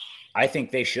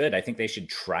they should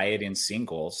try it in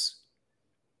singles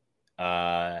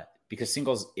because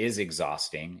singles is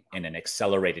exhausting, and an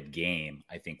accelerated game,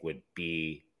 I think, would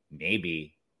be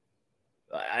maybe.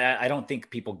 I don't think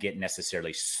people get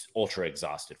necessarily ultra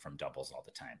exhausted from doubles all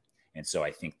the time. And so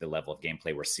I think the level of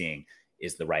gameplay we're seeing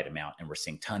is the right amount, and we're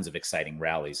seeing tons of exciting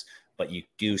rallies, but you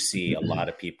do see a lot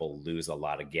of people lose a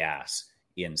lot of gas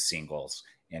in singles.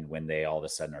 And when they all of a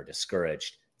sudden are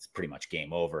discouraged, it's pretty much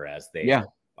game over as they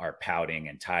are pouting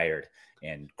and tired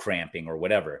and cramping or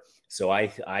whatever. So I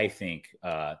think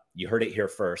you heard it here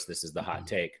first. This is the hot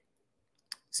take.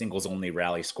 Singles only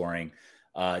rally scoring.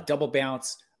 Double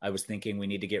bounce, I was thinking we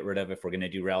need to get rid of if we're going to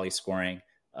do rally scoring.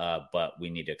 But we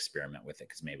need to experiment with it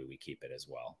because maybe we keep it as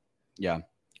well. Yeah,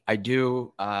 I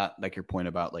do like your point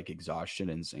about like exhaustion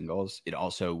in singles. It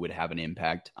also would have an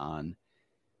impact on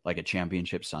like a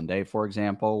championship Sunday, for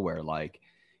example, where like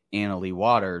Anna Leigh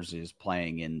Waters is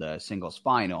playing in the singles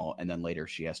final, and then later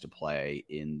she has to play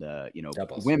in the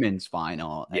doubles. Women's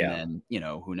final, and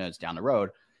then who knows down the road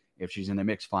if she's in the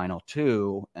mixed final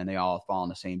too, and they all fall on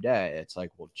the same day. It's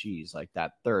like, well, geez, like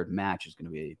that third match is going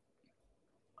to be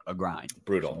a grind.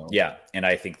 Brutal. Yeah. And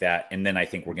I think that, and then I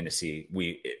think we're going to see,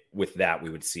 we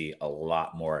would see a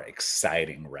lot more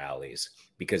exciting rallies,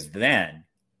 because then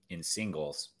in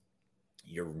singles,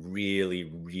 you're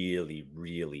really, really,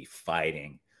 really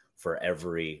fighting for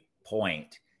every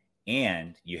point,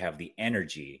 and you have the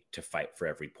energy to fight for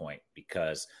every point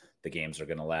because the games are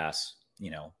going to last,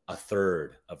 a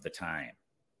third of the time.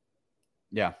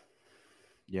 Yeah.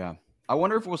 Yeah. I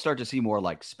wonder if we'll start to see more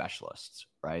like specialists,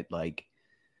 right? Like,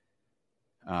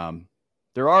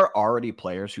 there are already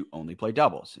players who only play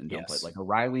doubles and don't play. Like a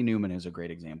Riley Newman is a great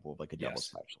example of like a double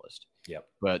specialist. Yep.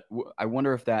 But I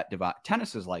wonder if that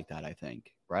tennis is like that, I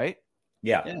think, right?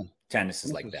 Yeah. Tennis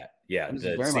is like that. Yeah.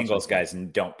 The singles guys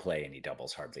don't play any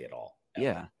doubles hardly at all. Ever.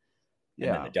 Yeah.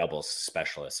 And then the doubles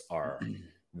specialists are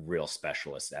real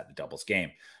specialists at the doubles game.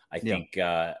 I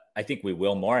think we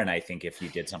will more. And I think if you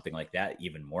did something like that,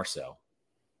 even more so.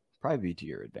 Probably be to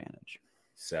your advantage.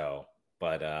 So,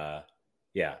 but,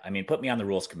 put me on the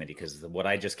rules committee, because what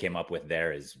I just came up with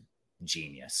there is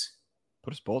genius.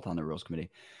 Put us both on the rules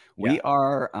committee. We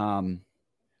are we're on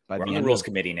the rules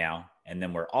committee now, and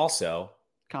then we're also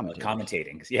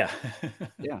commentating. Yeah.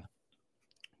 Yeah.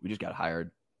 We just got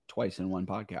hired twice in one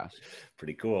podcast.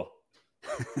 Pretty cool.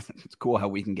 It's cool how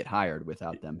we can get hired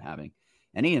without them having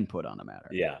any input on the matter.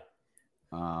 Yeah.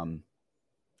 All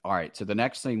right. So the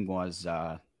next thing was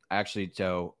actually,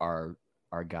 so our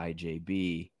guy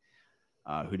JB,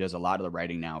 who does a lot of the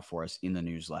writing now for us in the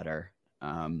newsletter,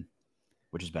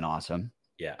 which has been awesome.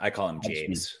 Yeah, I call him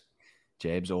Jabes.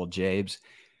 Old Jabes.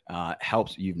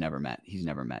 Helps. He's never met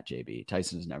JB.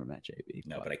 Tyson's never met JB.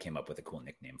 No, but I came up with a cool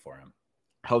nickname for him.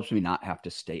 Helps me not have to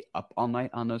stay up all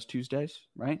night on those Tuesdays,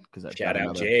 right? Because shout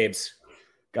out Jabes.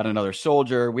 Got another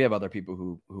soldier. We have other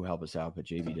people who help us out, but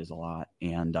JB does a lot.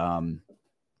 And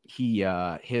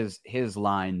his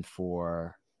line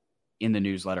for in the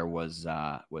newsletter was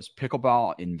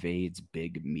pickleball invades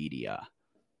big media.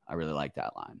 I really like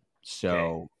that line.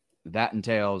 So that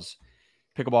entails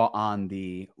pickleball on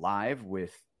the Live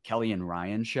with Kelly and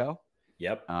Ryan show.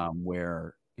 Yep.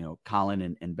 Where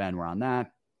Colin and Ben were on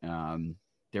that.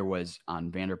 There was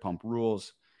on Vanderpump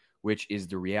Rules, which is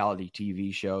the reality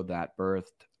TV show that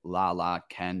birthed Lala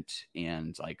Kent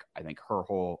and like I think her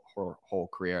whole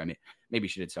career. I mean, maybe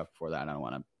she did stuff before that. I don't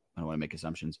want to make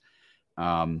assumptions.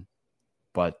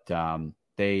 But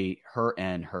her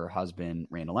and her husband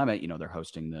Randall Emmett, they're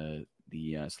hosting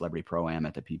the Celebrity Pro-Am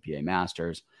at the PPA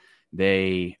Masters.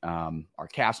 They are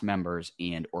cast members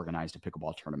and organized a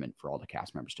pickleball tournament for all the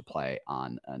cast members to play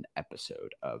on an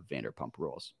episode of Vanderpump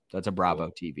Rules. So that's a Bravo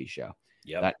TV show.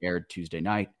 Yep. That aired Tuesday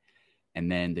night. And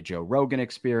then the Joe Rogan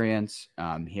Experience.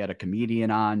 He had a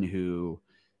comedian on who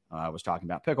was talking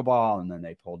about pickleball, and then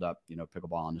they pulled up,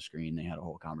 pickleball on the screen. They had a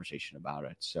whole conversation about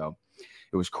it. So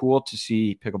it was cool to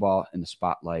see pickleball in the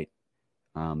spotlight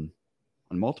on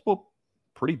multiple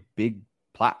pretty big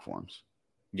platforms.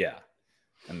 Yeah.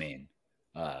 I mean,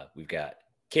 we've got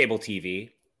cable TV,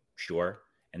 sure.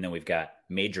 And then we've got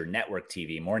major network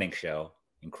TV morning show,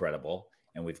 incredible.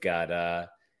 And we've got the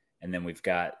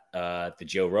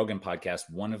Joe Rogan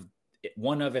podcast, one of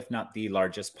if not the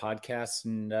largest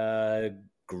podcast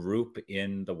group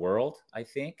in the world, I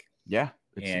think. Yeah,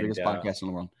 it's the biggest podcast in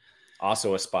the world.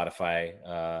 Also a Spotify,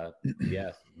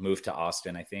 moved to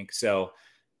Austin, I think. So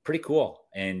pretty cool.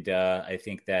 And I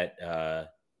think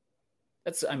that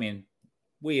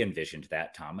we envisioned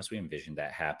that, Thomas. We envisioned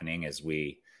that happening as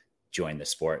we joined the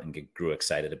sport and grew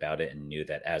excited about it and knew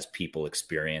that as people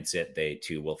experience it, they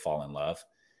too will fall in love.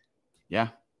 Yeah.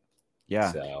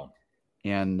 Yeah. So,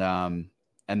 and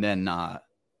then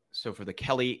so for the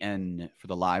Kelly and for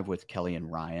the Live with Kelly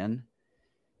and Ryan,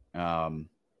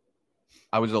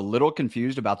 I was a little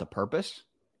confused about the purpose.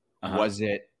 Uh-huh. Was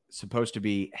it supposed to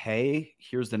be, hey,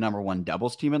 here's the number one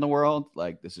doubles team in the world?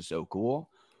 Like, this is so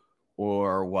cool.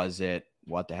 Or was it,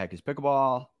 what the heck is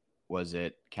pickleball? Was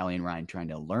it Kelly and Ryan trying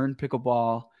to learn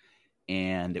pickleball?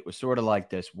 And it was sort of like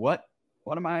this, what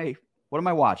am I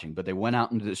watching? But they went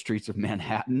out into the streets of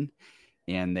Manhattan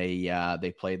and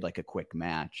they played like a quick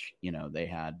match.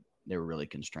 They were really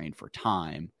constrained for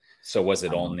time. So was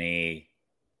it only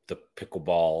the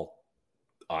pickleball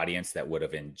audience that would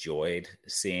have enjoyed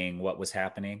seeing what was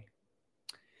happening?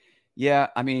 Yeah.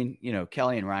 I mean,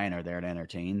 Kelly and Ryan are there to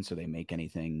entertain. So they make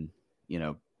anything,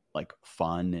 like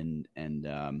fun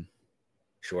and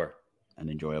sure. And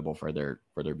enjoyable for their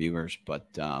viewers. But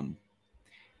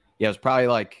it was probably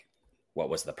like, what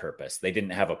was the purpose? They didn't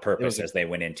have a purpose as they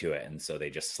went into it. And so they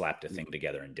just slapped a thing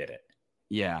together and did it.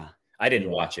 Yeah. I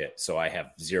didn't watch it, so I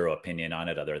have zero opinion on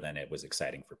it other than it was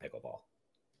exciting for pickleball.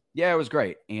 Yeah, it was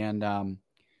great. And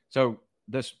so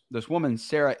this woman,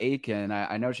 Sarah Aiken,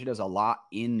 I know she does a lot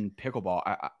in pickleball.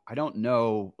 I don't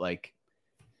know like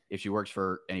if she works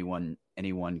for any one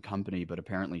company, but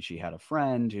apparently she had a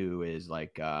friend who is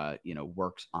like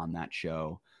works on that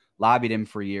show, lobbied him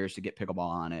for years to get pickleball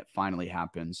on it. Finally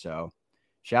happened. So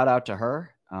shout out to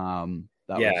her.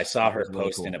 I saw her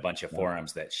post in a bunch of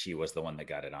forums that she was the one that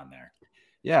got it on there.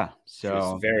 Yeah. So she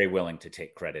was very willing to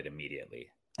take credit immediately.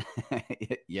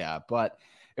 Yeah, but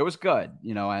it was good,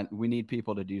 and we need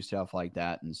people to do stuff like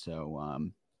that. And so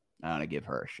I want to give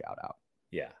her a shout out.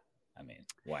 Yeah. I mean,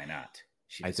 why not?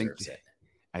 She deserves it.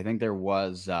 I think there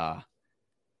was, there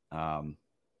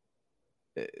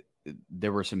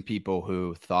were some people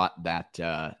who thought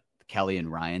that Kelly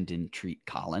and Ryan didn't treat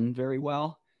Colin very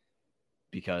well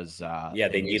because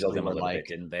they needled him a little bit,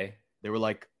 didn't they? They were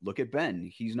like, look at Ben,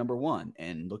 he's number one,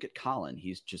 and look at Colin,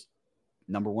 he's just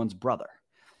number one's brother.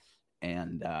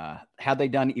 And had they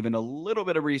done even a little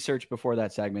bit of research before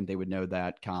that segment, they would know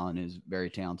that Colin is very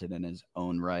talented in his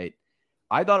own right.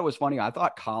 I thought it was funny. I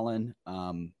thought Colin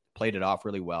played it off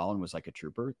really well and was like a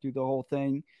trooper through the whole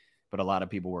thing. But a lot of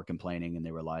people were complaining and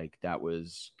they were like, that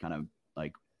was kind of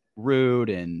like rude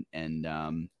and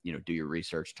do your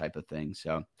research type of thing.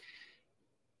 So,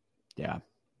 yeah.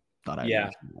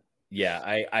 Yeah,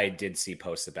 I did see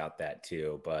posts about that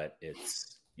too, but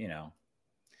it's, it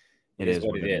It is is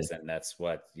what what it it is. is. And that's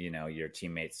what, your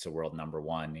teammates to world number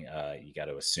one. You got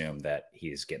to assume that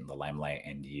he's getting the limelight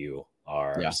and you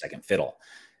are Yeah. second fiddle.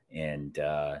 And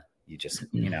you just,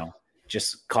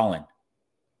 just Colin,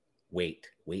 wait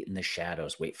in the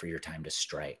shadows, wait for your time to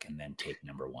strike, and then take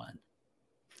number one.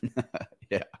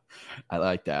 Yeah. I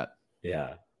like that.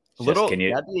 Yeah. A little, Can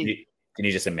you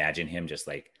just imagine him just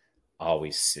like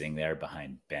always sitting there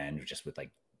behind Ben, just with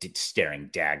like staring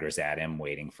daggers at him,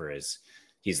 waiting for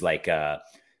he's like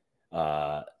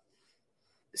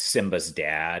Simba's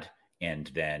dad,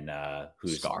 and then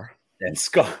who's Scar. And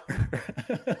Scar.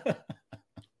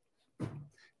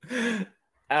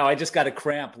 Oh, I just got a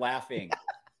cramp laughing.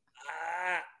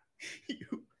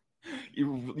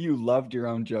 You loved your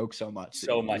own joke so much.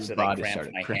 So much that I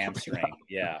cramped my hamstring.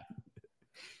 Yeah.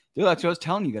 Dude, that's what I was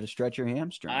telling you. You got to stretch your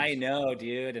hamstrings. I know,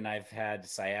 dude. And I've had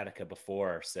sciatica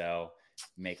before, so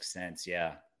makes sense.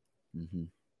 Yeah. Mm-hmm.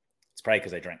 It's probably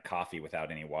because I drank coffee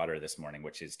without any water this morning,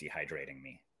 which is dehydrating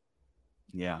me.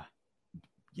 Yeah.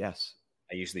 Yes.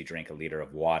 I usually drink a liter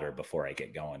of water before I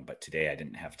get going, but today I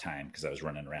didn't have time because I was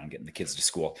running around getting the kids to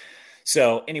school.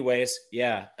 So anyways,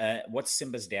 yeah. What's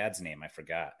Simba's dad's name? I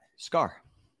forgot. Scar.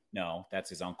 No, that's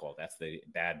his uncle. That's the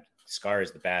bad. Scar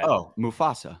is the bad. Oh,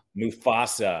 Mufasa.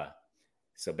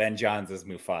 So Ben Johns is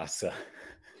Mufasa.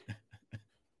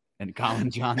 And Colin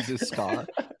Johns is Scar.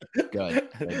 Good.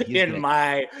 That's in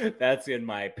my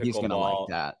pickleball. He's gonna like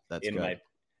that. That's in good.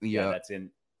 That's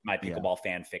in my pickleball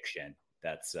fan fiction.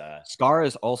 That's Scar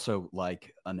is also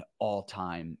like an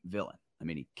all-time villain. I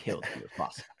mean, he killed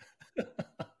Mufasa.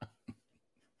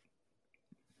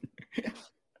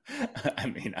 I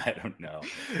mean, I don't know.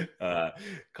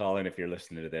 Colin, if you're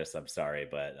listening to this, I'm sorry,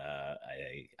 but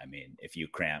I mean, if you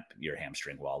cramp your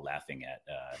hamstring while laughing at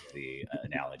the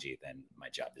analogy, then my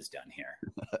job is done here.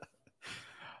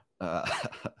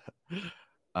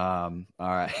 All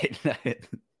right. That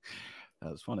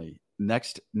was funny.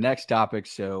 Next topic.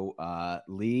 So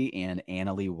Lee and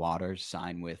Annalie Waters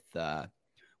sign with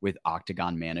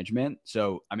Octagon Management.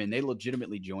 So I mean, they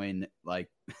legitimately join, like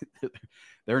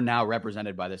they're now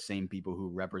represented by the same people who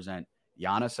represent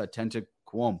Giannis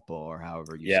Antetokounmpo, or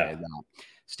however you say that.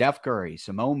 Steph Curry,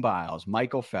 Simone Biles,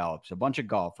 Michael Phelps, a bunch of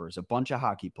golfers, a bunch of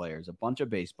hockey players, a bunch of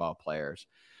baseball players.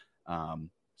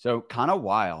 So kind of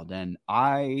wild. And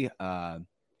I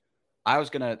was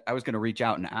gonna reach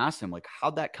out and ask them, like,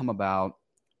 how'd that come about?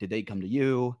 Did they come to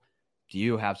you? Do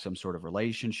you have some sort of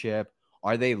relationship?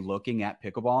 Are they looking at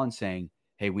pickleball and saying,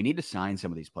 hey, we need to sign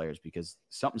some of these players because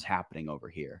something's happening over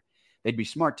here? They'd be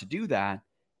smart to do that.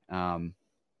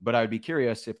 But I would be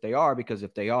curious if they are, because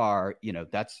if they are,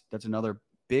 that's another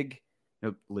big,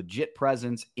 legit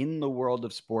presence in the world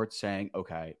of sports saying,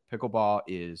 okay, pickleball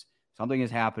something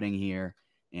is happening here,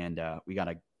 and we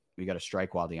gotta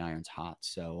strike while the iron's hot.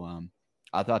 So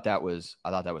I thought that was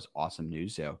awesome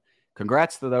news. So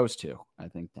congrats to those two. I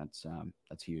think that's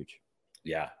huge.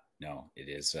 Yeah, no, it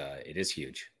is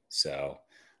huge. So,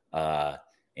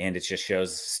 and it just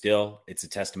shows still, it's a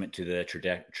testament to the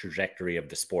trajectory of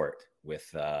the sport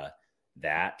with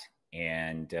that.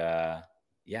 And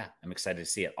yeah, I'm excited to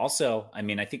see it. Also, I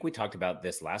mean, I think we talked about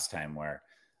this last time where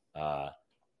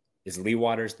is Lee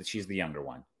Waters, she's the younger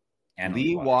one.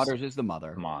 Lee Waters is the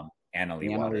mother. Mom.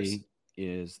 Annalie Waters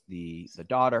is the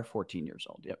daughter, 14 years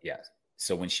old. Yep. Yeah.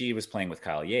 So when she was playing with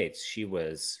Kyle Yates, she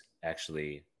was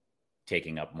actually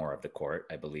taking up more of the court,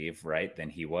 I believe, right, than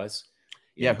he was.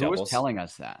 Yeah, who was telling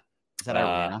us that? Is that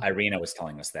Irina? Irina was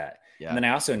telling us that. Yeah. And then I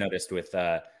also noticed with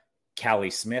Callie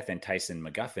Smith and Tyson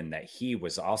McGuffin that he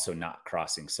was also not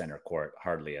crossing center court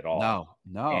hardly at all.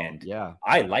 No. And yeah,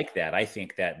 I like that. I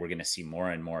think that we're going to see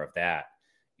more and more of that.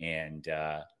 And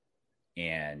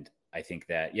I think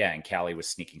that, yeah, and Callie was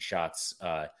sneaking shots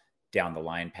down the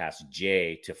line past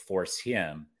Jay to force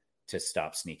him to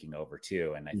stop sneaking over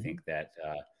too. And I think that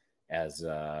as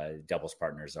doubles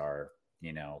partners are,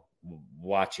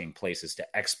 watching places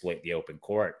to exploit the open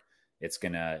court, it's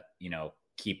going to,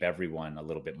 keep everyone a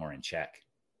little bit more in check.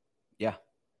 Yeah.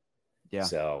 Yeah.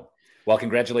 So, well,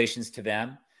 congratulations to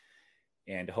them.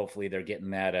 And hopefully they're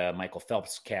getting that Michael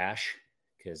Phelps cash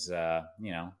because,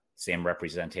 same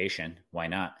representation. Why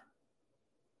not?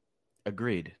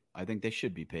 Agreed. I think they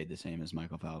should be paid the same as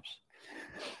Michael Phelps.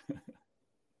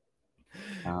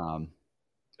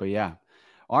 But yeah.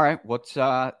 All right. What's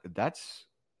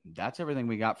that's everything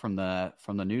we got from the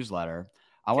newsletter.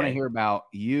 I want to hear about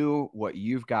what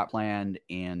you've got planned,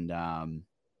 and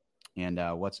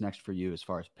what's next for you as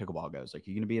far as pickleball goes. Like, are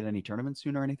you going to be at any tournaments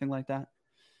soon or anything like that?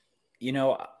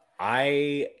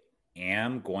 I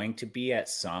am going to be at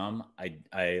some.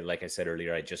 I like I said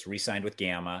earlier, I just re-signed with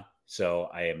Gamma, so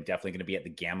I am definitely going to be at the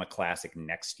Gamma Classic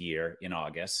next year in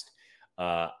August.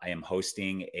 I am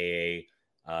hosting a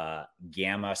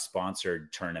Gamma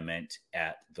sponsored tournament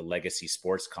at the Legacy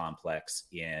Sports Complex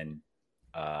in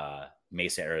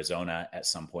Mesa, Arizona at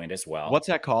some point as well. What's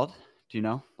that called? Do you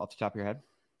know off the top of your head?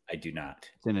 I do not.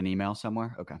 It's in an email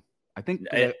somewhere. Okay. I think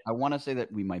I want to say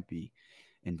that we might be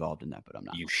involved in that, but I'm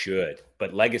not. You should.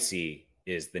 But Legacy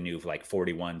is the new like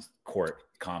 41 court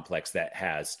complex that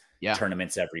has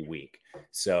tournaments every week.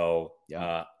 So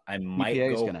I might PPA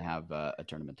go. is going to have a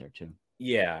tournament there too.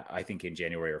 Yeah, I think in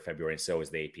January or February. And so is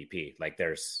the APP. Like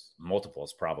there's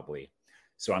multiples probably.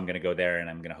 So I'm going to go there and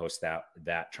I'm going to host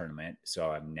that tournament. So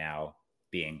I'm now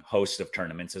being host of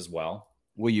tournaments as well.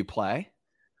 Will you play?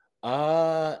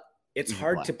 It's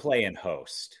hard to play and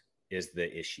host is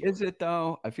the issue. Is it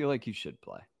though? I feel like you should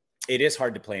play. It is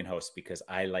hard to play and host because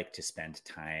I like to spend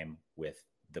time with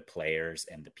the players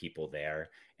and the people there.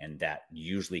 And that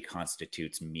usually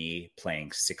constitutes me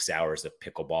playing 6 hours of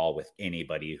pickleball with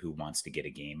anybody who wants to get a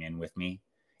game in with me.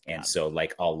 And so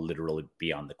like, I'll literally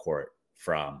be on the court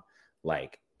from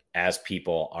like, as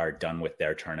people are done with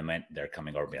their tournament, they're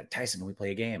coming over and be like, Tyson, can we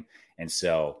play a game? And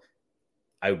so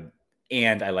I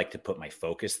like to put my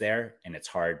focus there. And it's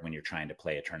hard when you're trying to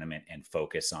play a tournament and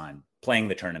focus on playing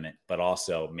the tournament, but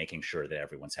also making sure that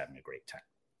everyone's having a great time.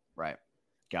 Right.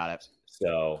 Got it.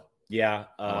 So yeah,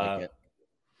 I like it.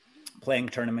 Playing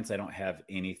tournaments. I don't have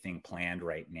anything planned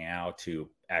right now to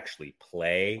actually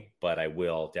play, but I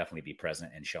will definitely be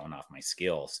present and showing off my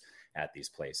skills at these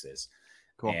places.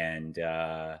 Cool. And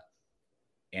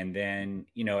then,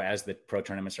 you know, as the pro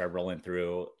tournaments are rolling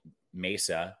through,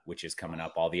 Mesa, which is coming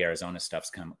up, all the Arizona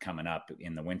stuff's coming up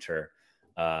in the winter.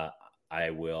 I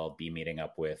will be meeting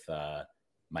up with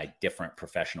my different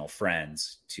professional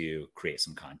friends to create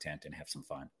some content and have some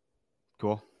fun.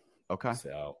 Cool. Okay.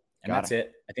 So, and that's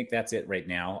it. I think that's it right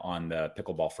now on the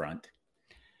pickleball front.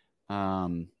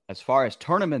 As far as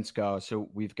tournaments go, so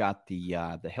we've got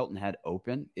the Hilton Head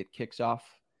Open. It kicks off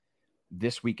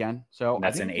this weekend. So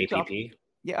that's an APP.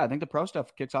 Yeah, I think the pro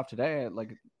stuff kicks off today.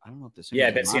 Like, I don't know if this. Yeah,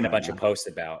 I've been seeing a bunch of posts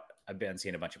about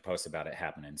it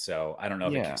happening. So I don't know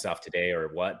if it kicks off today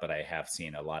or what, but I have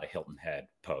seen a lot of Hilton Head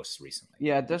posts recently.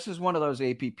 Yeah, this is one of those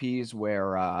APPs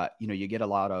where you get a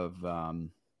lot of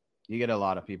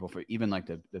people for even like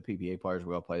the PPA players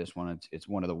will play this one. It's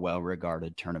one of the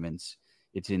well-regarded tournaments.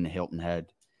 It's in Hilton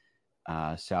Head,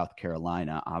 South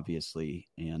Carolina, obviously,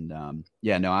 and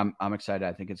I'm excited.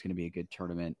 I think it's going to be a good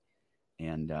tournament.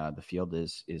 And the field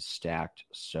is stacked.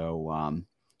 So,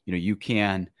 you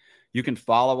can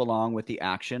follow along with the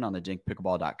action on the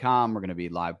dinkpickleball.com. We're going to be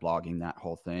live blogging that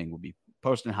whole thing. We'll be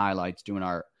posting highlights, doing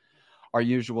our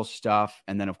usual stuff.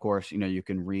 And then, of course, you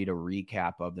can read a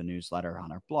recap of the newsletter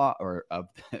on our blog or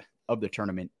of the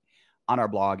tournament on our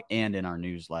blog and in our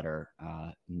newsletter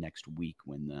next week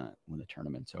when the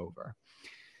tournament's over.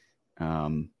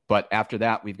 But after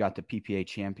that, we've got the PPA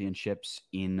Championships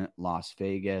in Las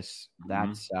Vegas.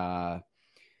 That's on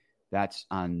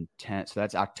 10. So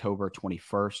that's October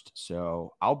 21st.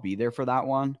 So I'll be there for that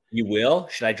one. You will?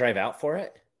 Should I drive out for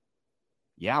it?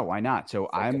 Yeah, why not? So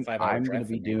I'm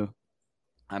going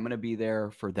to be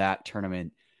there for that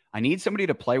tournament. I need somebody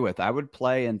to play with. I would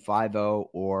play in 5-0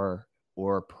 or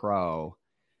pro.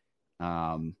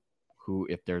 Who,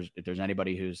 if there's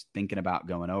anybody who's thinking about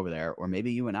going over there, or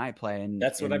maybe you and I play.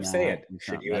 That's what I'm saying.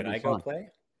 Should you and I go play?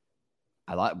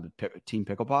 I like Team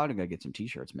Picklepod. I'm gonna get some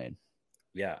T-shirts made.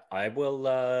 Yeah, I will.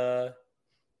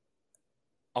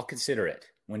 I'll consider it.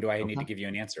 When do I need to give you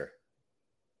an answer?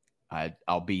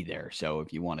 I'll be there. So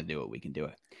if you want to do it, we can do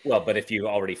it. Well, but if you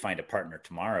already find a partner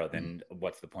tomorrow, then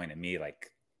what's the point of me like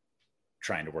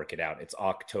trying to work it out? It's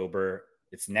October.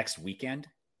 It's next weekend.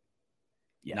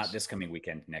 Yes. Not this coming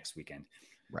weekend, next weekend.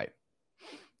 Right.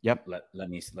 Yep.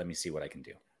 Let me see what I can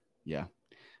do. Yeah.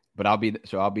 But I'll be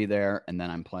there, and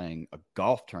then I'm playing a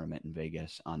golf tournament in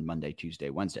Vegas on Monday, Tuesday,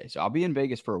 Wednesday. So I'll be in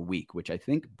Vegas for a week, which I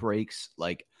think breaks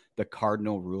like the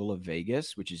cardinal rule of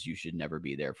Vegas, which is you should never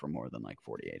be there for more than like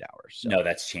 48 hours. So no,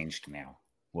 that's changed now.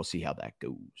 We'll see how that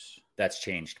goes. That's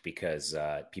changed because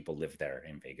people live there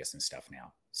in Vegas and stuff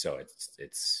now. So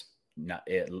it's not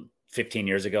 15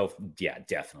 years ago. Yeah,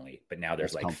 definitely. But now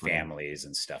there's like families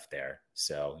and stuff there.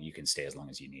 So you can stay as long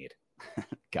as you need.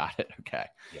 Got it. Okay.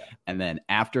 Yeah. And then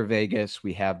after Vegas,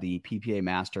 we have the PPA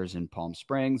Masters in Palm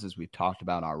Springs, as we've talked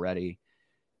about already.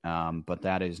 But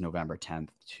that is November 10th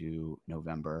to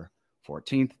November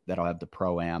 14th. That'll have the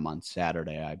Pro-Am on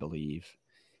Saturday, I believe.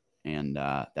 And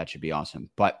that should be awesome.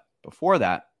 But before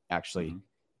that, actually,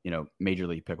 Major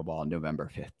League Pickleball,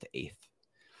 November 5th to 8th.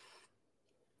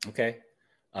 Okay.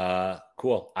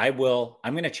 Cool. I'm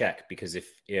going to check, because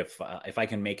if I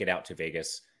can make it out to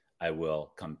Vegas, I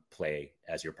will come play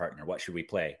as your partner. What should we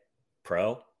play?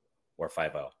 Pro or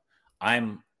 5-0?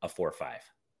 I'm a 4-5.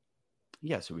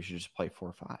 Yeah, so we should just play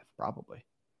 4-5, probably.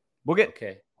 We'll get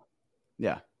okay.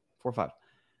 Yeah, 4-5.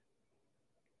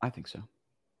 I think so.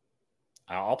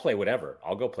 I'll play whatever.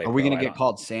 I'll go play. Are we going to get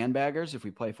called sandbaggers if we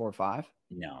play 4-5?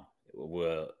 No.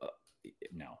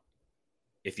 No.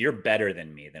 If you're better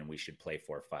than me, then we should play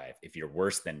 4-5. If you're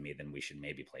worse than me, then we should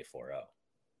maybe play 4-0.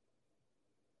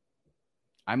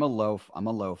 I'm a low 5.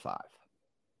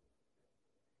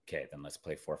 Okay, then let's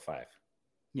play 4-5.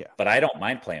 Yeah. But I don't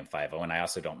mind playing 5-0, and I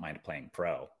also don't mind playing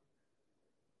pro.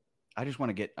 I want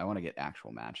to get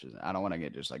actual matches. I don't want to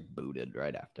get just like booted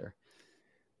right after.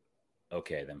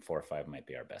 Okay, then 4-5 might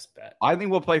be our best bet. I think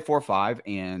we'll play 4-5,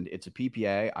 and it's a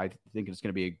PPA. I think it's going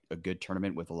to be a good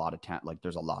tournament with a lot of talent. Like,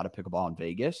 there's a lot of pickleball in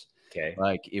Vegas. Okay.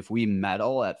 Like, if we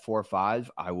medal at 4-5,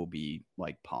 I will be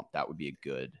like pumped. That'd be a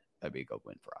good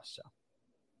win for us. So.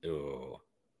 Ooh,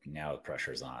 now the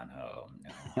pressure's on. Oh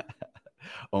no.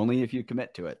 Only if you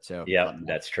commit to it. So yeah,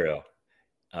 that's true.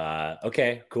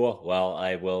 Okay, cool. Well,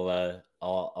 I will.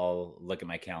 I'll look at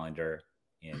my calendar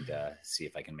and see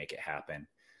if I can make it happen.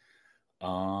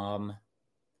 All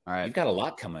right. You've got a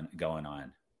lot going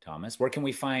on, Thomas. Where can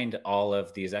we find all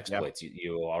of these exploits? Yep.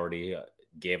 You already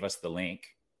gave us the link.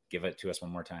 Give it to us one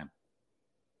more time.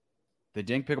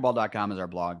 TheDinkPickleball.com is our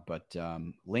blog, but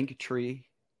Linktree.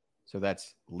 So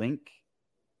that's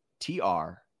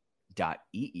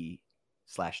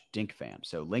linktr.ee/dinkfam.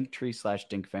 So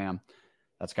Linktree/dinkfam.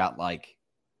 That's got like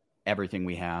everything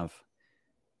we have.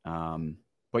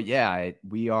 But yeah,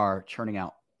 we are churning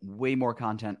out way more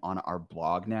content on our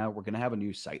blog now. We're going to have a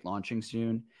new site launching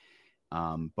soon.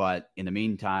 But in the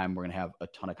meantime, we're going to have a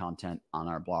ton of content on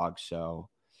our blog. So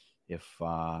if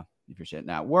you're sitting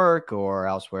at work or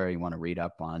elsewhere, you want to read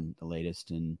up on the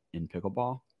latest in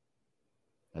pickleball,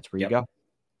 that's where you go.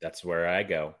 That's where I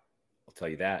go. I'll tell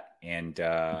you that. And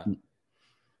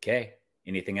okay.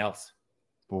 Anything else?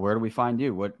 Well, where do we find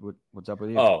you? What's up with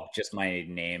you? Oh, just my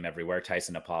name everywhere.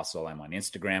 Tyson Apostle. I'm on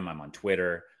Instagram. I'm on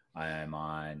Twitter. I'm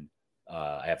on,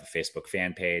 I have a Facebook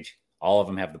fan page. All of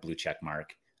them have the blue check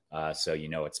mark. So you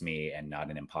know it's me and not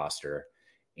an imposter.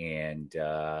 And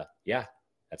yeah,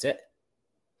 that's it.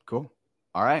 Cool.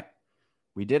 All right.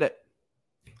 We did it.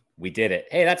 We did it.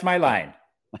 Hey, that's my line.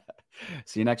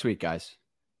 See you next week, guys.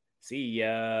 See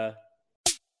ya.